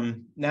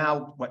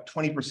now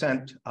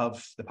 20%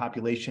 of the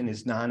population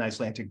is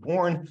non-Icelandic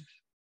born.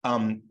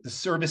 The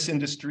service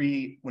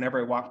industry, whenever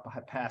I walk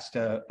past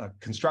a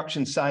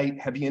construction site,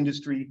 heavy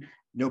industry,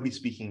 nobody's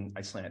speaking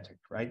Icelandic,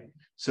 right?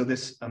 So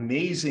this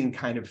amazing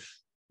kind of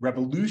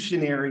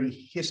revolutionary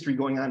history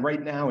going on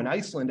right now in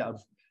Iceland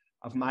of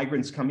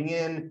migrants coming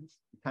in,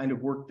 the kind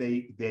of work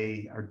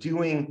they are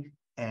doing,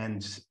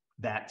 and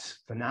that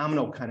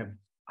phenomenal kind of,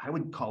 I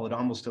would call it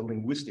almost a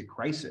linguistic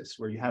crisis,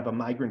 where you have a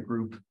migrant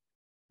group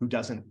who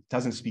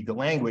doesn't speak the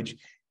language.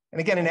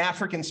 And again, in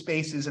African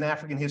spaces, in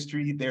African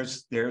history,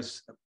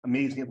 there's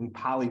amazing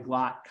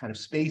polyglot kind of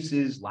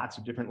spaces, lots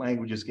of different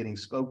languages getting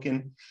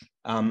spoken.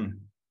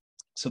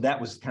 So that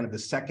was kind of the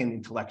second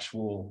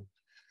intellectual,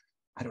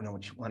 I don't know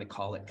what you want to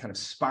call it, kind of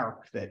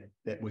spark that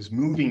was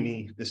moving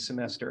me this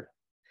semester.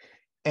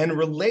 And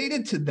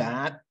related to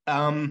that,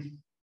 well,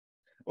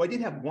 I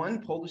did have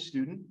one Polish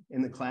student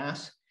in the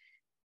class,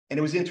 and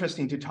it was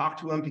interesting to talk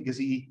to him because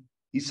he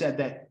said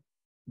that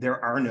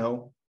there are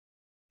no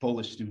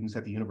Polish students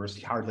at the university,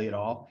 hardly at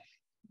all.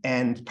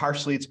 And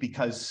partially it's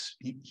because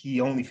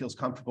he only feels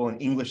comfortable in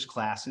English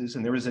classes,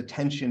 and there is a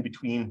tension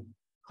between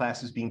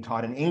classes being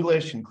taught in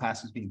English and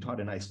classes being taught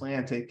in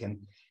Icelandic, and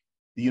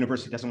the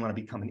university doesn't want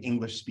to become an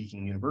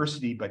English-speaking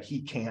university, but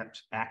he can't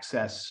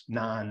access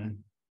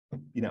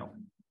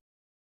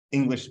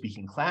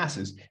English-speaking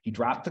classes. He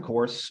dropped the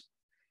course.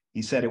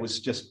 He said it was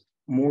just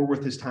more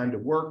worth his time to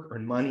work,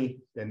 earn money,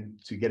 than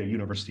to get a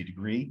university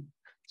degree.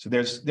 So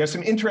there's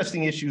some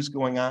interesting issues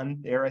going on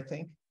there, I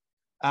think.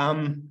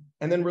 And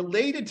then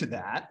related to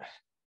that,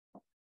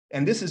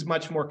 and this is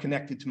much more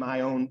connected to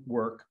my own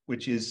work,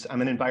 which is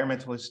I'm an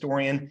environmental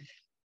historian,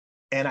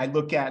 and I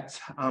look at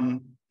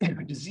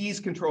disease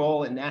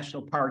control in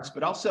national parks,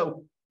 but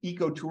also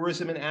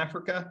ecotourism in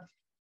Africa.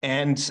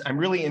 And I'm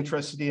really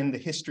interested in the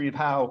history of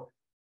how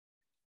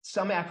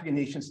some African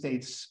nation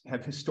states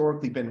have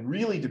historically been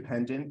really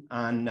dependent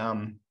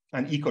on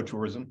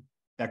ecotourism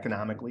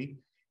economically.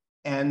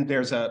 And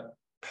there's a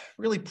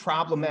really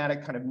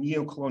problematic kind of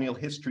neo-colonial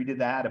history to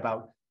that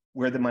about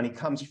where the money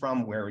comes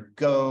from, where it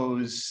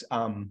goes,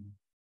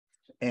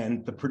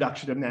 and the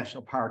production of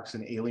national parks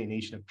and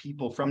alienation of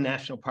people from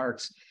national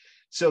parks.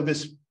 So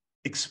this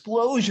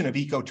explosion of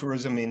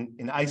ecotourism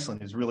in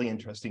Iceland is really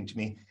interesting to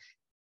me.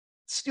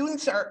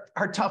 Students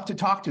are tough to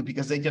talk to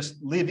because they just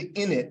live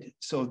in it.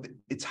 So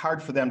it's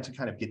hard for them to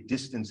kind of get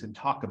distance and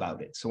talk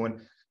about it. So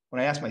when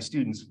I asked my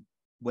students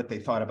what they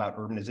thought about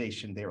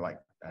urbanization, they were like,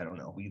 I don't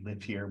know, we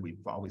live here, we've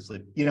always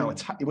lived,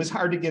 it was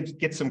hard to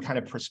get some kind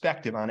of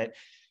perspective on it.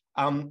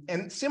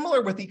 And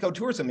similar with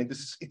ecotourism,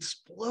 this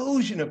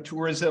explosion of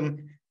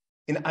tourism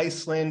in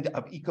Iceland,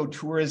 of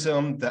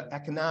ecotourism, the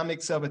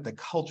economics of it, the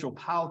cultural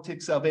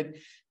politics of it,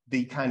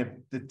 the kind of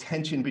the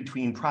tension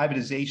between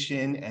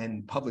privatization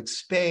and public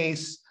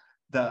space,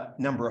 the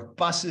number of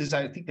buses.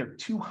 I think there are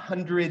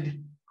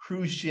 200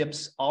 cruise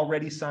ships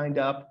already signed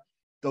up,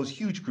 those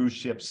huge cruise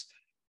ships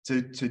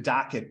to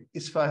dock at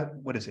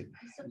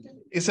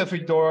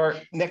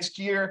Ísafjarðardjúp next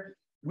year.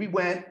 We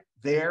went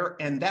there,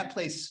 and that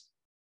place,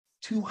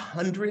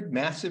 200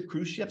 massive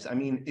cruise ships. I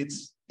mean,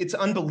 it's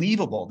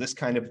unbelievable, this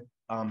kind of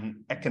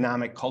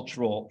economic,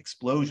 cultural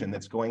explosion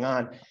that's going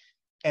on.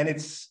 And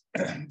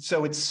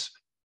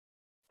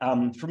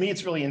for me,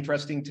 it's really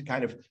interesting to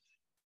kind of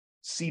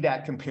see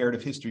that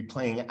comparative history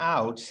playing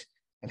out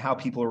and how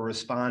people are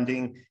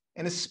responding.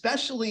 And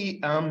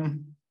especially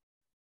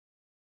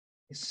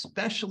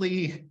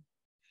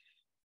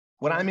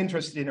what I'm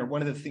interested in, or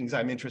one of the things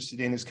I'm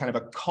interested in, is kind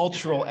of a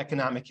cultural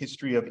economic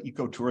history of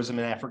ecotourism in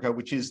Africa,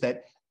 which is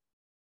that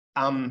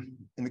in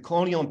the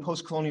colonial and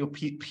post-colonial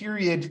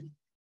period,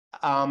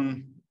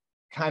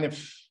 kind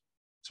of,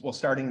 well,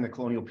 starting in the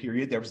colonial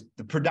period, there was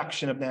the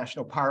production of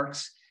national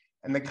parks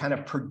and the kind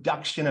of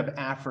production of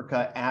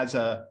Africa as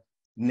a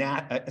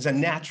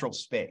natural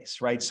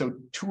space, right? So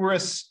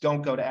tourists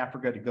don't go to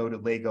Africa to go to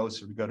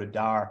Lagos or to go to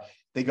Dar.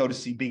 They go to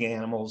see big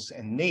animals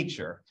and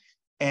nature.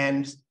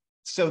 And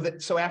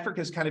so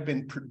Africa has kind of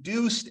been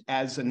produced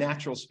as a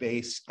natural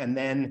space, and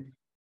then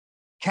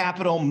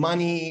capital,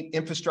 money,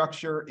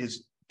 infrastructure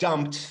is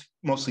dumped,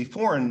 mostly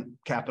foreign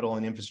capital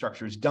and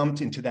infrastructure is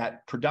dumped into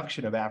that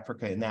production of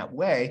Africa in that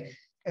way.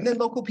 And then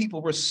local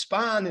people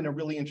respond in a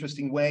really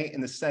interesting way,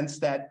 in the sense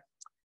that,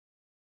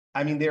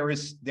 I mean, there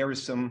is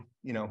some,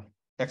 you know,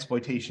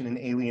 exploitation and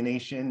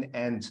alienation.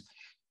 And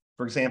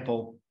for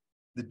example,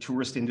 the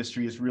tourist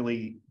industry is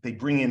really, they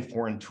bring in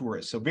foreign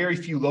tourists. So very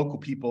few local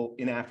people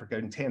in Africa,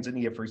 in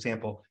Tanzania, for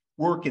example,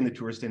 work in the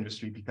tourist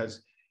industry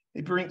because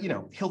they bring, you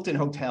know, Hilton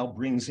Hotel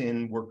brings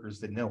in workers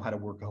that know how to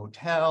work a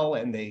hotel,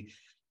 and they,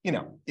 you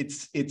know, it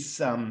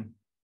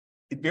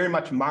very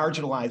much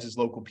marginalizes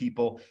local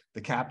people.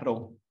 The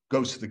capital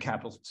goes to the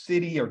capital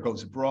city or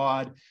goes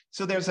abroad.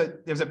 So there's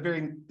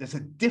a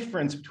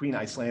difference between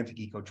Icelandic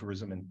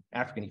ecotourism and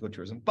African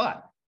ecotourism.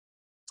 But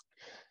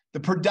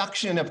the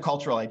production of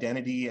cultural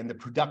identity and the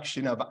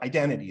production of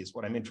identity is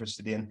what I'm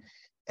interested in.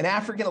 And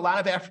a lot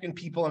of African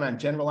people, and I'm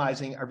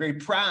generalizing, are very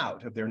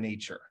proud of their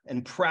nature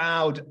and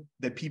proud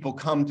that people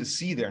come to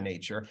see their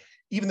nature,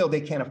 even though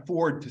they can't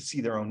afford to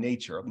see their own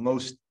nature.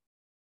 Most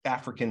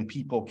African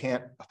people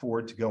can't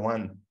afford to go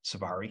on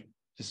safari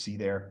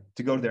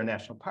to go to their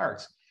national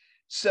parks.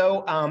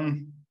 So,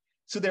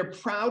 so they're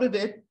proud of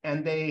it,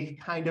 and they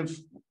kind of,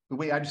 the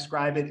way I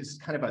describe it is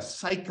kind of a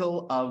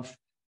cycle of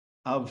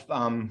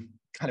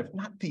kind of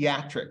not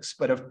theatrics,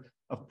 but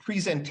of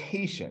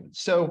presentation.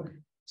 So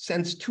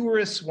since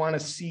tourists want to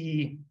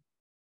see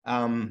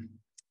a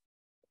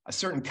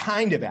certain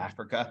kind of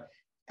Africa,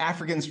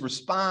 Africans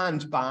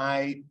respond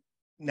by,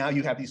 now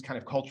you have these kind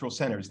of cultural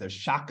centers. There's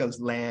Shaka's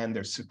land,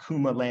 there's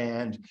Sakuma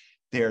land,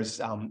 there's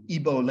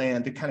Igbo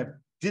land, the kind of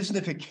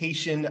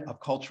Disneyfication of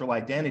cultural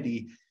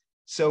identity.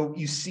 So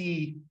you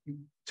see,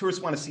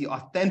 tourists want to see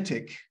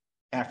authentic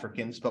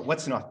Africans, but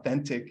what's an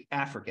authentic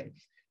African?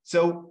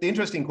 So the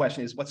interesting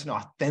question is, what's an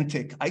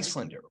authentic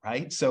Icelander,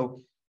 right?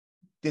 So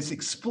this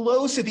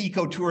explosive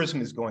ecotourism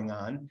is going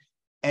on,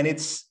 and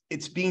it's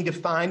being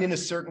defined in a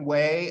certain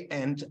way.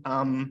 And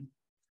let's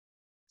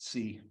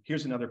see,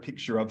 here's another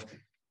picture of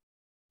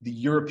the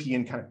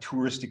European kind of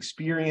tourist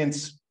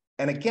experience.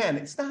 And again,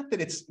 it's not that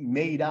it's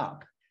made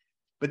up,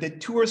 but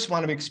that tourists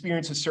want to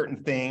experience a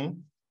certain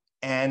thing,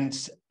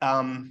 and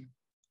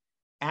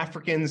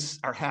Africans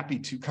are happy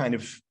to kind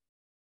of,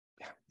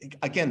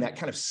 again, that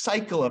kind of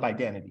cycle of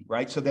identity,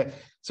 right?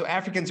 So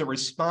Africans are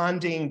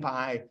responding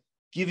by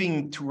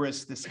giving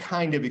tourists this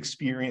kind of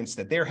experience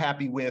that they're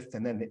happy with,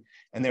 and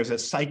there's a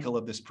cycle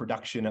of this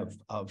production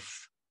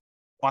of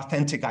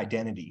authentic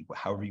identity,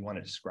 however you want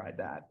to describe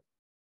that.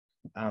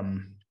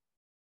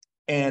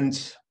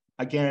 And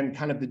again,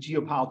 kind of the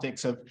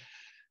geopolitics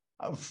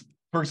of,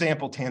 for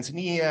example,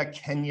 Tanzania,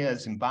 Kenya,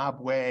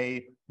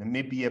 Zimbabwe,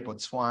 Namibia,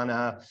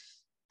 Botswana,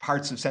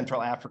 parts of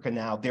Central Africa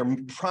now, their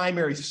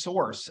primary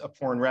source of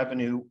foreign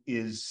revenue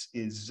is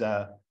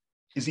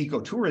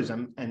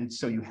ecotourism. And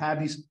so you have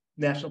these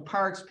national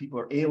parks, people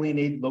are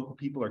alienated, local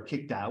people are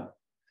kicked out.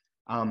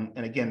 And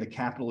again, the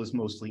capital is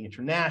mostly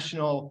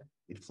international.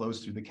 It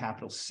flows through the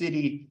capital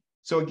city.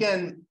 So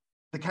again,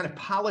 the kind of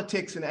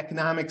politics and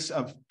economics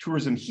of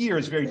tourism here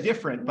is very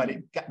different, but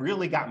it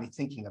really got me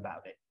thinking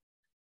about it.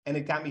 And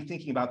it got me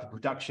thinking about the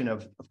production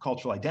of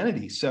cultural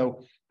identity.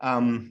 So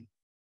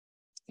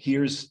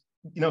here's,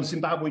 you know,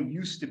 Zimbabwe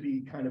used to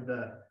be kind of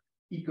the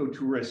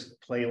ecotourist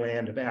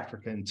playland of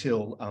Africa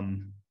until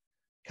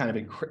kind of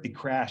it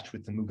crashed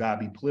with the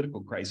Mugabe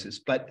political crisis.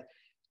 But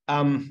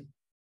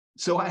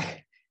so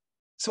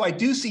I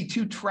do see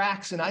two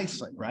tracks in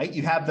Iceland, right?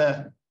 You have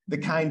the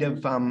kind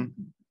of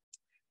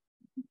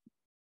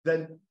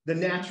the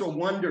natural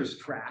wonders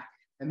track,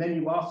 and then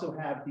you also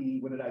have the,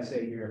 what did I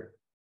say here?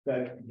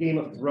 The Game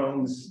of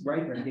Thrones,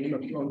 right? The Game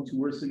of Thrones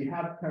tour. So you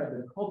have kind of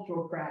the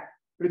cultural track,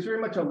 but it's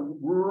very much a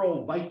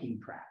rural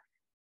Viking track.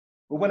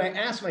 But when I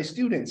ask my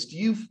students, do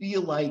you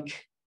feel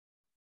like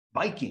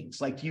Vikings?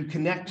 Like, do you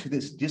connect to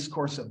this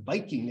discourse of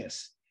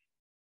Vikingness?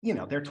 You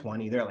know, they're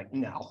 20, they're like,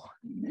 no,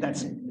 I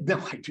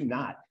do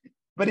not.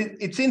 But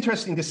it's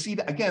interesting to see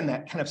that, again,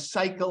 that kind of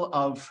cycle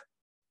of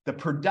the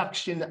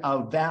production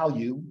of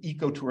value,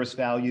 ecotourist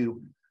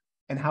value,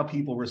 and how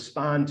people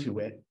respond to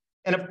it.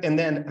 And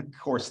then, of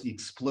course, the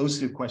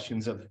explosive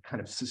questions of kind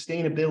of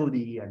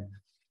sustainability and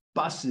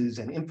buses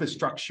and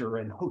infrastructure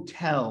and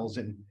hotels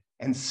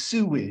and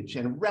sewage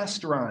and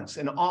restaurants,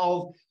 and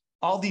all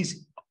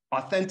these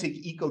authentic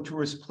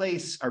ecotourist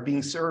places are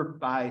being served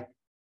by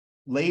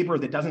labor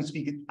that doesn't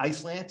speak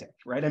Icelandic,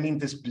 right? I mean,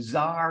 this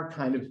bizarre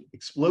kind of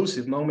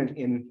explosive moment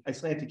in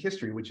Icelandic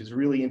history, which is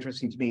really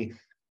interesting to me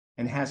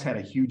and has had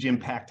a huge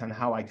impact on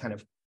how I kind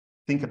of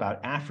think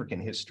about African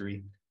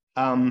history.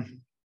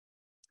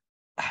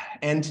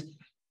 And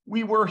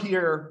we were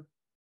here,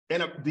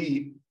 and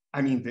the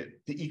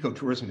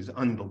ecotourism is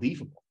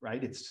unbelievable,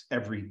 right? It's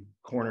every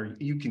corner.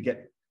 You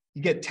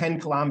get 10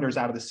 kilometers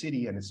out of the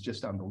city, and it's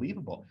just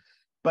unbelievable.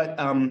 But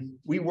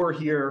we were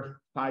here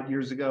 5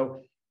 years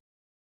ago,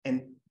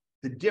 and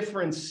the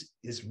difference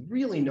is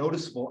really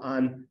noticeable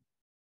on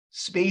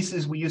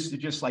spaces we used to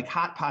just like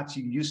hot pots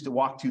you used to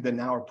walk to that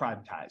now are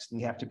privatized and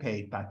you have to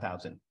pay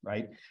 5,000,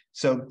 right?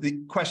 So the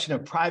question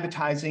of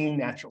privatizing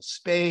natural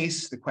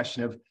space, the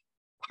question of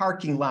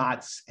parking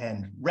lots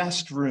and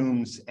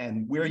restrooms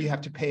and where you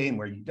have to pay and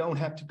where you don't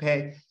have to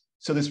pay.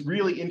 So this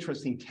really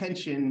interesting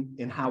tension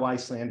in how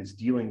Iceland is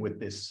dealing with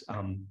this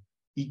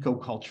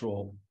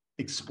eco-cultural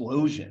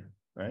explosion,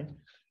 right?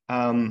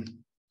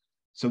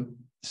 So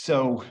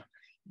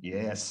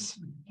yes.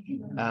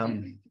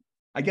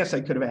 I guess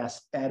I could have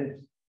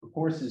added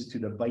horses to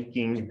the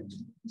Viking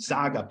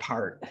saga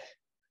part,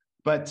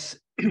 but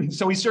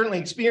so we certainly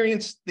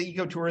experienced the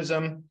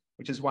ecotourism,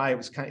 which is why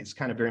it's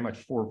kind of very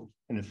much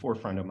in the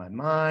forefront of my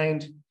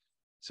mind.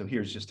 So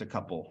here's just a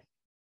couple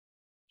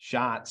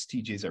shots.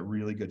 TJ's a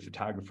really good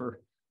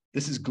photographer.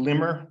 This is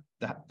Glimmer,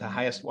 the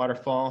highest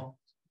waterfall,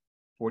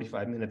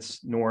 45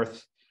 minutes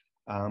north.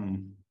 I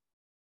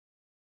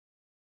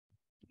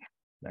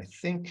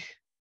think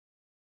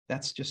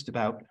that's just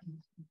about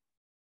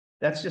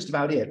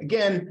it.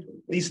 Again,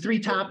 these three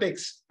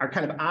topics are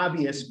kind of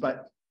obvious,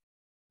 but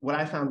what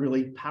I found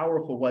really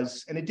powerful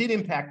was, and it did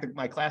impact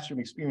my classroom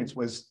experience,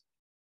 was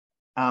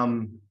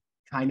my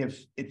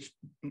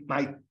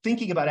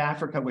thinking about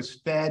Africa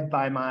was fed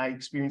by my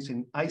experience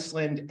in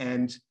Iceland,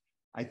 and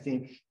I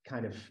think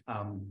kind of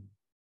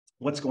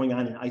what's going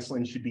on in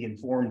Iceland should be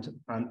informed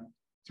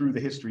through the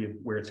history of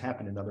where it's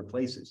happened in other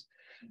places.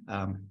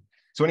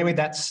 So anyway,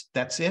 that's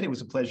it. It was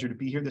a pleasure to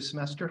be here this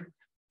semester.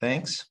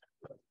 Thanks.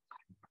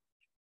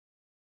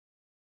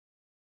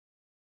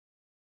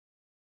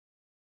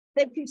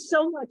 Thank you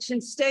so much,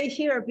 and stay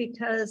here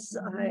because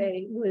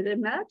I would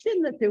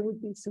imagine that there would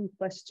be some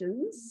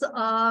questions.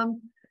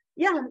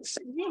 Yeah.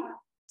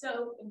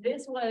 So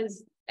this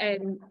was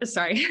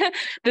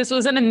this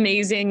was an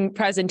amazing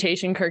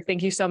presentation, Kirk.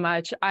 Thank you so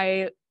much.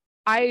 I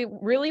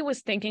really was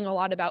thinking a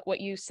lot about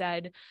what you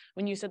said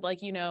when you said,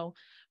 like, you know,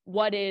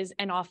 what is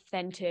an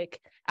authentic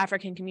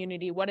African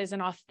community? What is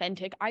an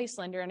authentic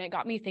Icelander? And it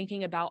got me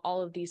thinking about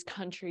all of these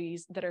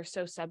countries that are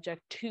so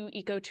subject to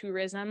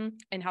ecotourism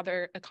and how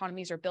their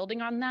economies are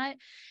building on that,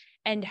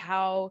 and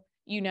how,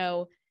 you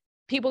know,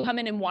 people come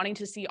in and wanting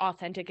to see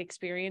authentic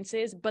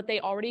experiences, but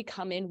they already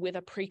come in with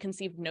a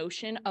preconceived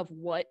notion of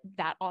what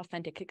that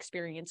authentic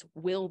experience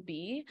will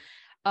be.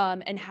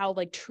 And how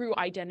like true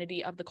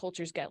identity of the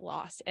cultures get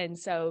lost. And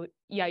so,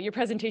 yeah, your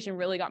presentation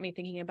really got me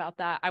thinking about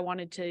that. I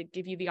wanted to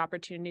give you the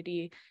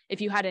opportunity,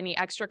 if you had any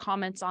extra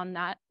comments on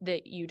that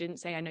you didn't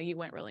say. I know you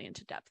went really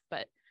into depth,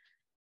 but.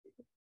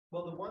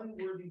 Well, the one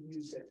word you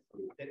use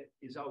that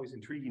is always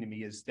intriguing to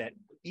me is that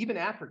even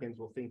Africans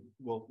will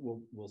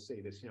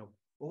say this, you know,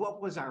 well,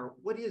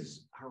 what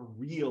is our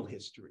real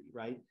history,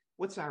 right?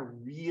 What's our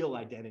real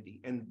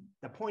identity? And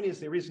the point is,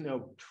 there is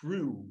no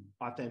true,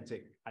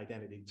 authentic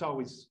identity. It's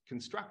always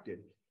constructed.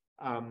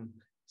 And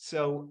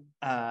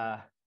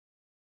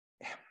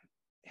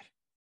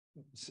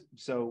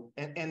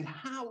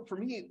how, for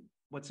me,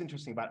 what's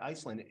interesting about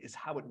Iceland is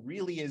how it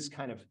really is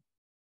kind of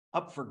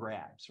up for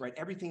grabs, right?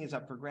 Everything is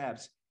up for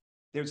grabs.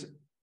 There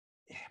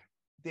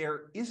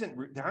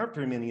aren't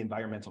very many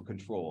environmental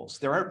controls.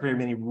 There aren't very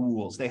many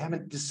rules. They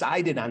haven't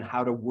decided on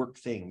how to work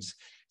things.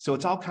 So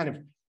it's all kind of,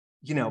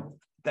 you know,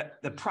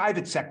 the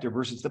private sector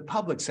versus the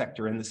public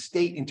sector and the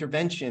state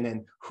intervention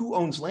and who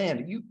owns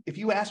land. If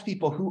you ask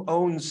people who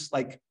owns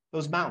like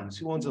those mountains,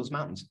 who owns those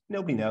mountains,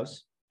 nobody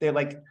knows. They're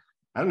like,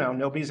 I don't know,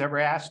 nobody's ever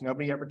asked,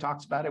 nobody ever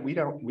talks about it. We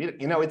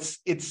you know, it's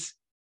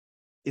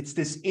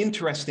this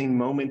interesting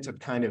moment of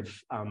kind of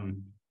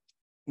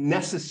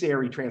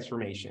necessary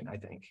transformation, I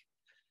think.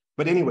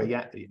 But anyway,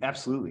 yeah,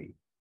 absolutely.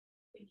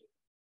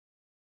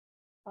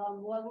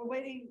 While we're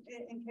waiting,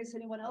 in case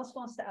anyone else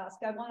wants to ask,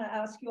 I want to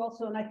ask you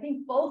also, and I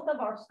think both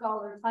of our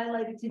scholars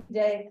highlighted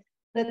today,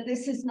 that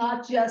this is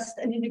not just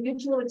an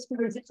individual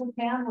experience, it's a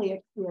family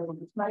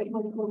experience, right?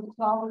 When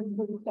scholars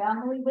bring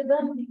family with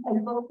them,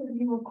 and both of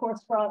you, of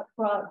course,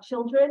 brought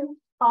children.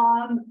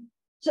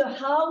 So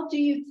how do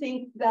you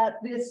think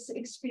that this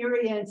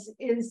experience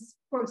is,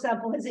 for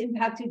example, has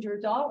impacted your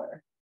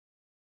daughter?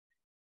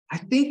 I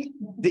think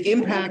the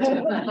impact...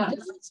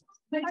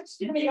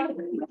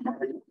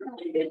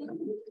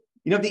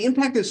 You know, the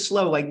impact is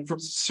slow. Like,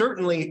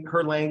 certainly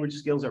her language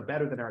skills are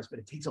better than ours, but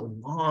it takes a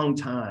long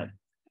time.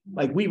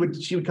 Like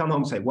she would come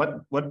home and say,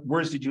 what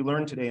words did you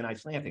learn today in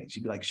Icelandic?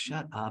 She'd be like,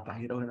 shut up,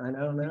 I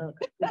don't know.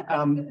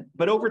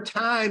 But over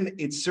time,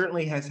 it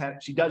certainly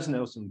she does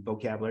know some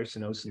vocabulary, she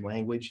knows some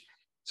language.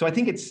 So I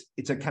think it's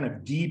a kind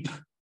of deep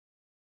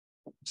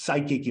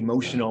psychic,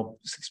 emotional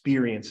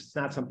experience. It's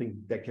not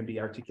something that can be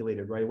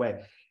articulated right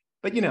away.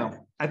 But, you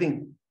know, I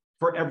think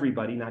for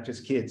everybody, not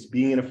just kids,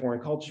 being in a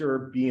foreign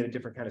culture, being in a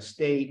different kind of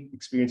state,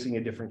 experiencing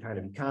a different kind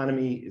of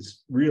economy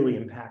is really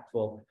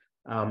impactful.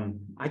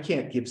 I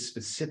can't give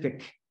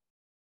specific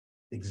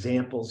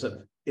examples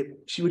of it.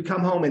 She would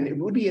come home and it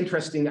would be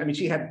interesting. I mean,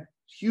 she had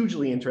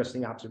hugely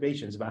interesting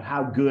observations about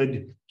how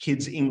good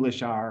kids'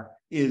 English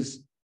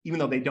is, even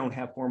though they don't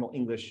have formal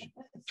English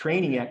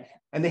training yet.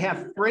 And they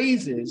have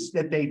phrases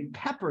that they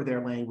pepper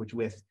their language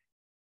with.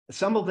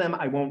 Some of them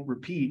I won't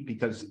repeat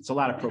because it's a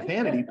lot of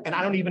profanity, and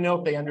I don't even know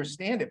if they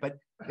understand it, but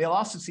they'll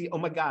also see, oh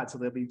my God. So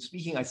they'll be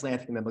speaking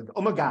Icelandic and they'll be like,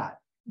 oh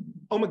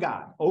my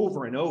God,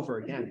 over and over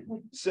again.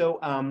 So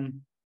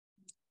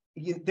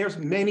there's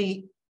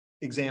many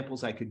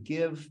examples I could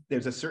give.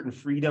 There's a certain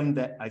freedom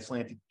that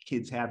Icelandic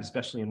kids have,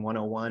 especially in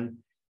 101,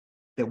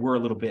 that we're a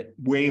little bit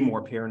way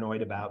more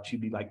paranoid about.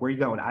 She'd be like, where are you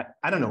going?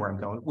 I don't know where I'm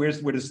going. Where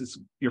does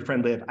your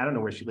friend live? I don't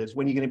know where she lives.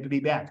 When are you going to be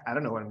back? I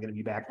don't know when I'm going to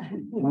be back.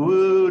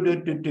 Woo,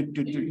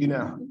 you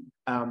know.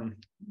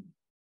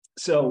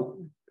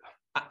 So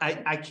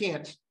I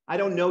can't, I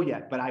don't know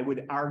yet, but I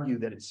would argue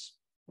that it's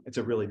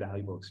a really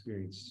valuable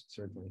experience,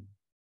 certainly.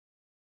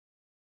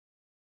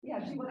 Yeah,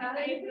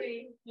 I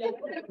agree. Yeah.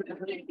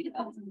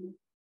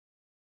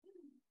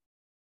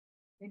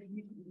 Maybe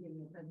you can give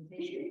me a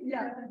presentation.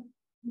 Yeah.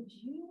 Would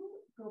you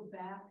go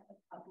back a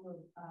couple of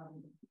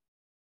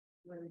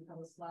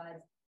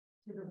slides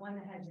to the one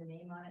that has your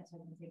name on it, so I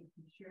can take a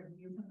picture of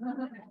you,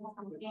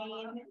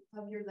 name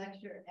of your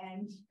lecture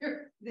and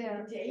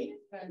the date.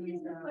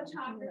 He's the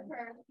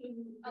photographer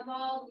of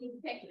all these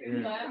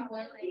pictures. But I'm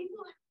willing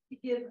to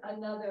give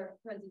another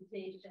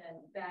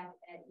presentation back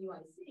at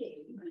UIC,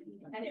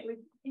 and it would.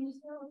 Can you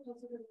still?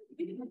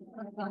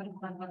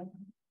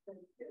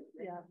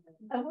 Yeah,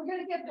 and we're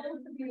gonna get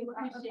both of you,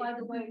 by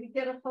the way, we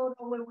get a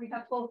photo where we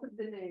have both of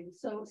the names,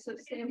 so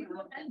stay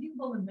around. And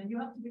you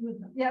have to be with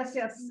them. Yes,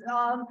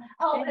 oh,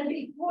 and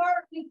before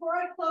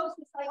I close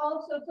this, I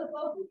also, so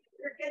both of you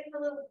are getting a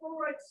little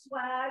Fulbright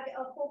swag,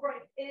 a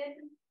Fulbright pin,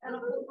 and a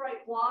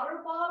Fulbright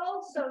water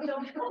bottle, so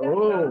don't forget.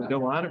 Oh, the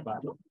water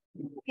bottle.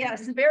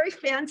 Yes, very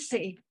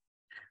fancy.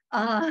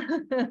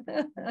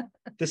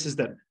 This is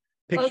the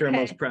picture I'm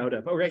Okay. most proud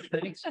of. All right,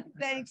 thanks.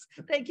 Thanks,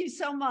 thank you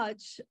so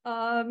much.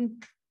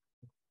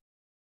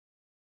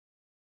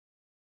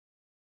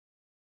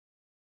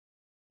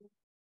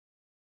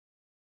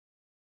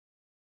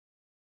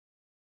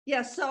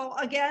 Yes, so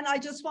again, I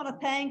just want to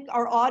thank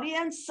our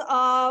audience,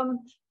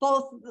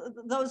 both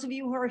those of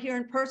you who are here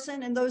in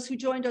person and those who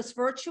joined us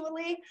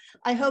virtually.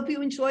 I hope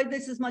you enjoyed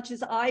this as much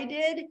as I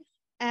did.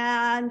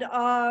 And,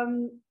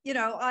 you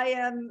know, I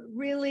am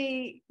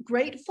really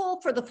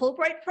grateful for the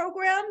Fulbright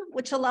program,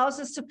 which allows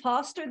us to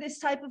foster this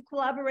type of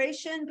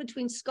collaboration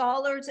between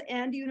scholars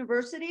and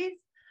universities.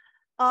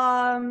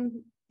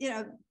 You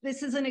know,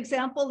 this is an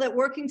example that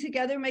working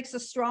together makes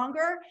us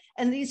stronger,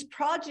 and these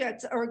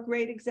projects are a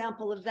great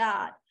example of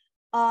that.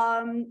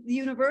 The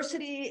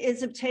university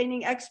is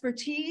obtaining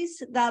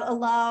expertise that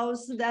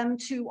allows them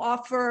to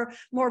offer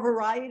more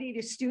variety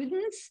to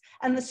students,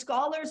 and the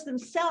scholars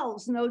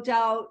themselves, no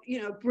doubt,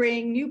 you know,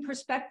 bring new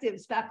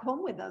perspectives back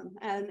home with them.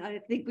 And I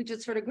think we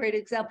just heard a great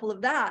example of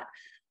that.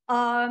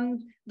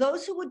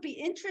 Those who would be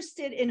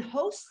interested in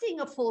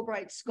hosting a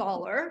Fulbright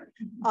scholar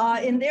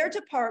in their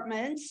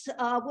departments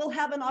will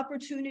have an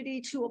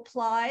opportunity to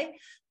apply.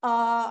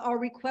 Our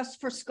request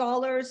for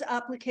scholars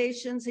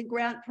applications and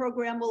grant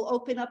program will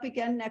open up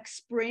again next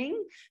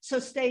spring. So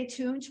stay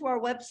tuned to our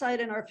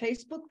website and our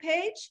Facebook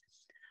page.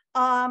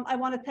 I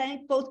want to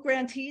thank both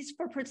grantees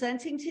for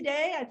presenting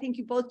today. I think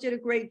you both did a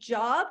great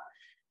job.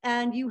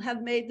 And you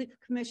have made the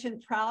commission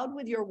proud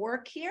with your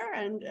work here,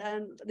 and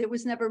there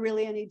was never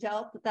really any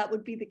doubt that that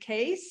would be the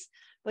case,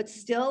 but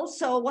still.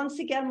 So once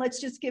again,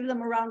 let's just give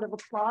them a round of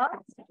applause.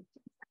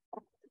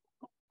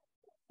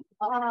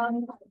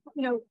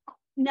 You know,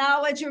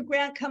 now as your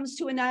grant comes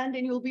to an end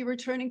and you'll be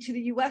returning to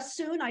the US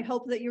soon, I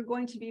hope that you're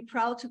going to be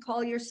proud to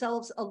call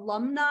yourselves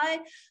alumni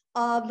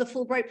of the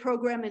Fulbright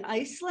program in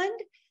Iceland,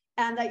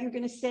 and that you're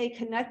going to stay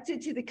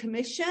connected to the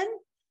commission,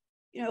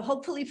 you know,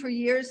 hopefully for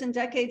years and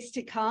decades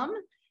to come.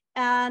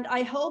 And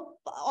I hope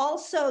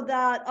also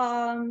that,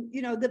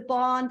 you know, the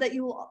bond that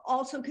you will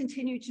also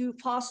continue to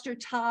foster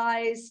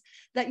ties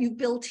that you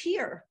built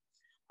here.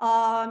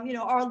 You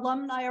know, our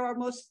alumni are our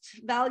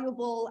most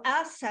valuable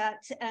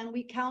asset, and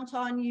we count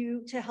on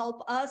you to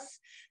help us,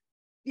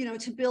 you know,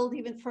 to build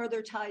even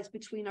further ties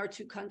between our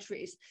two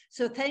countries.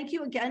 So thank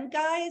you again,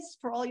 guys,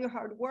 for all your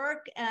hard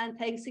work, and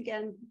thanks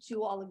again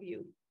to all of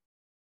you.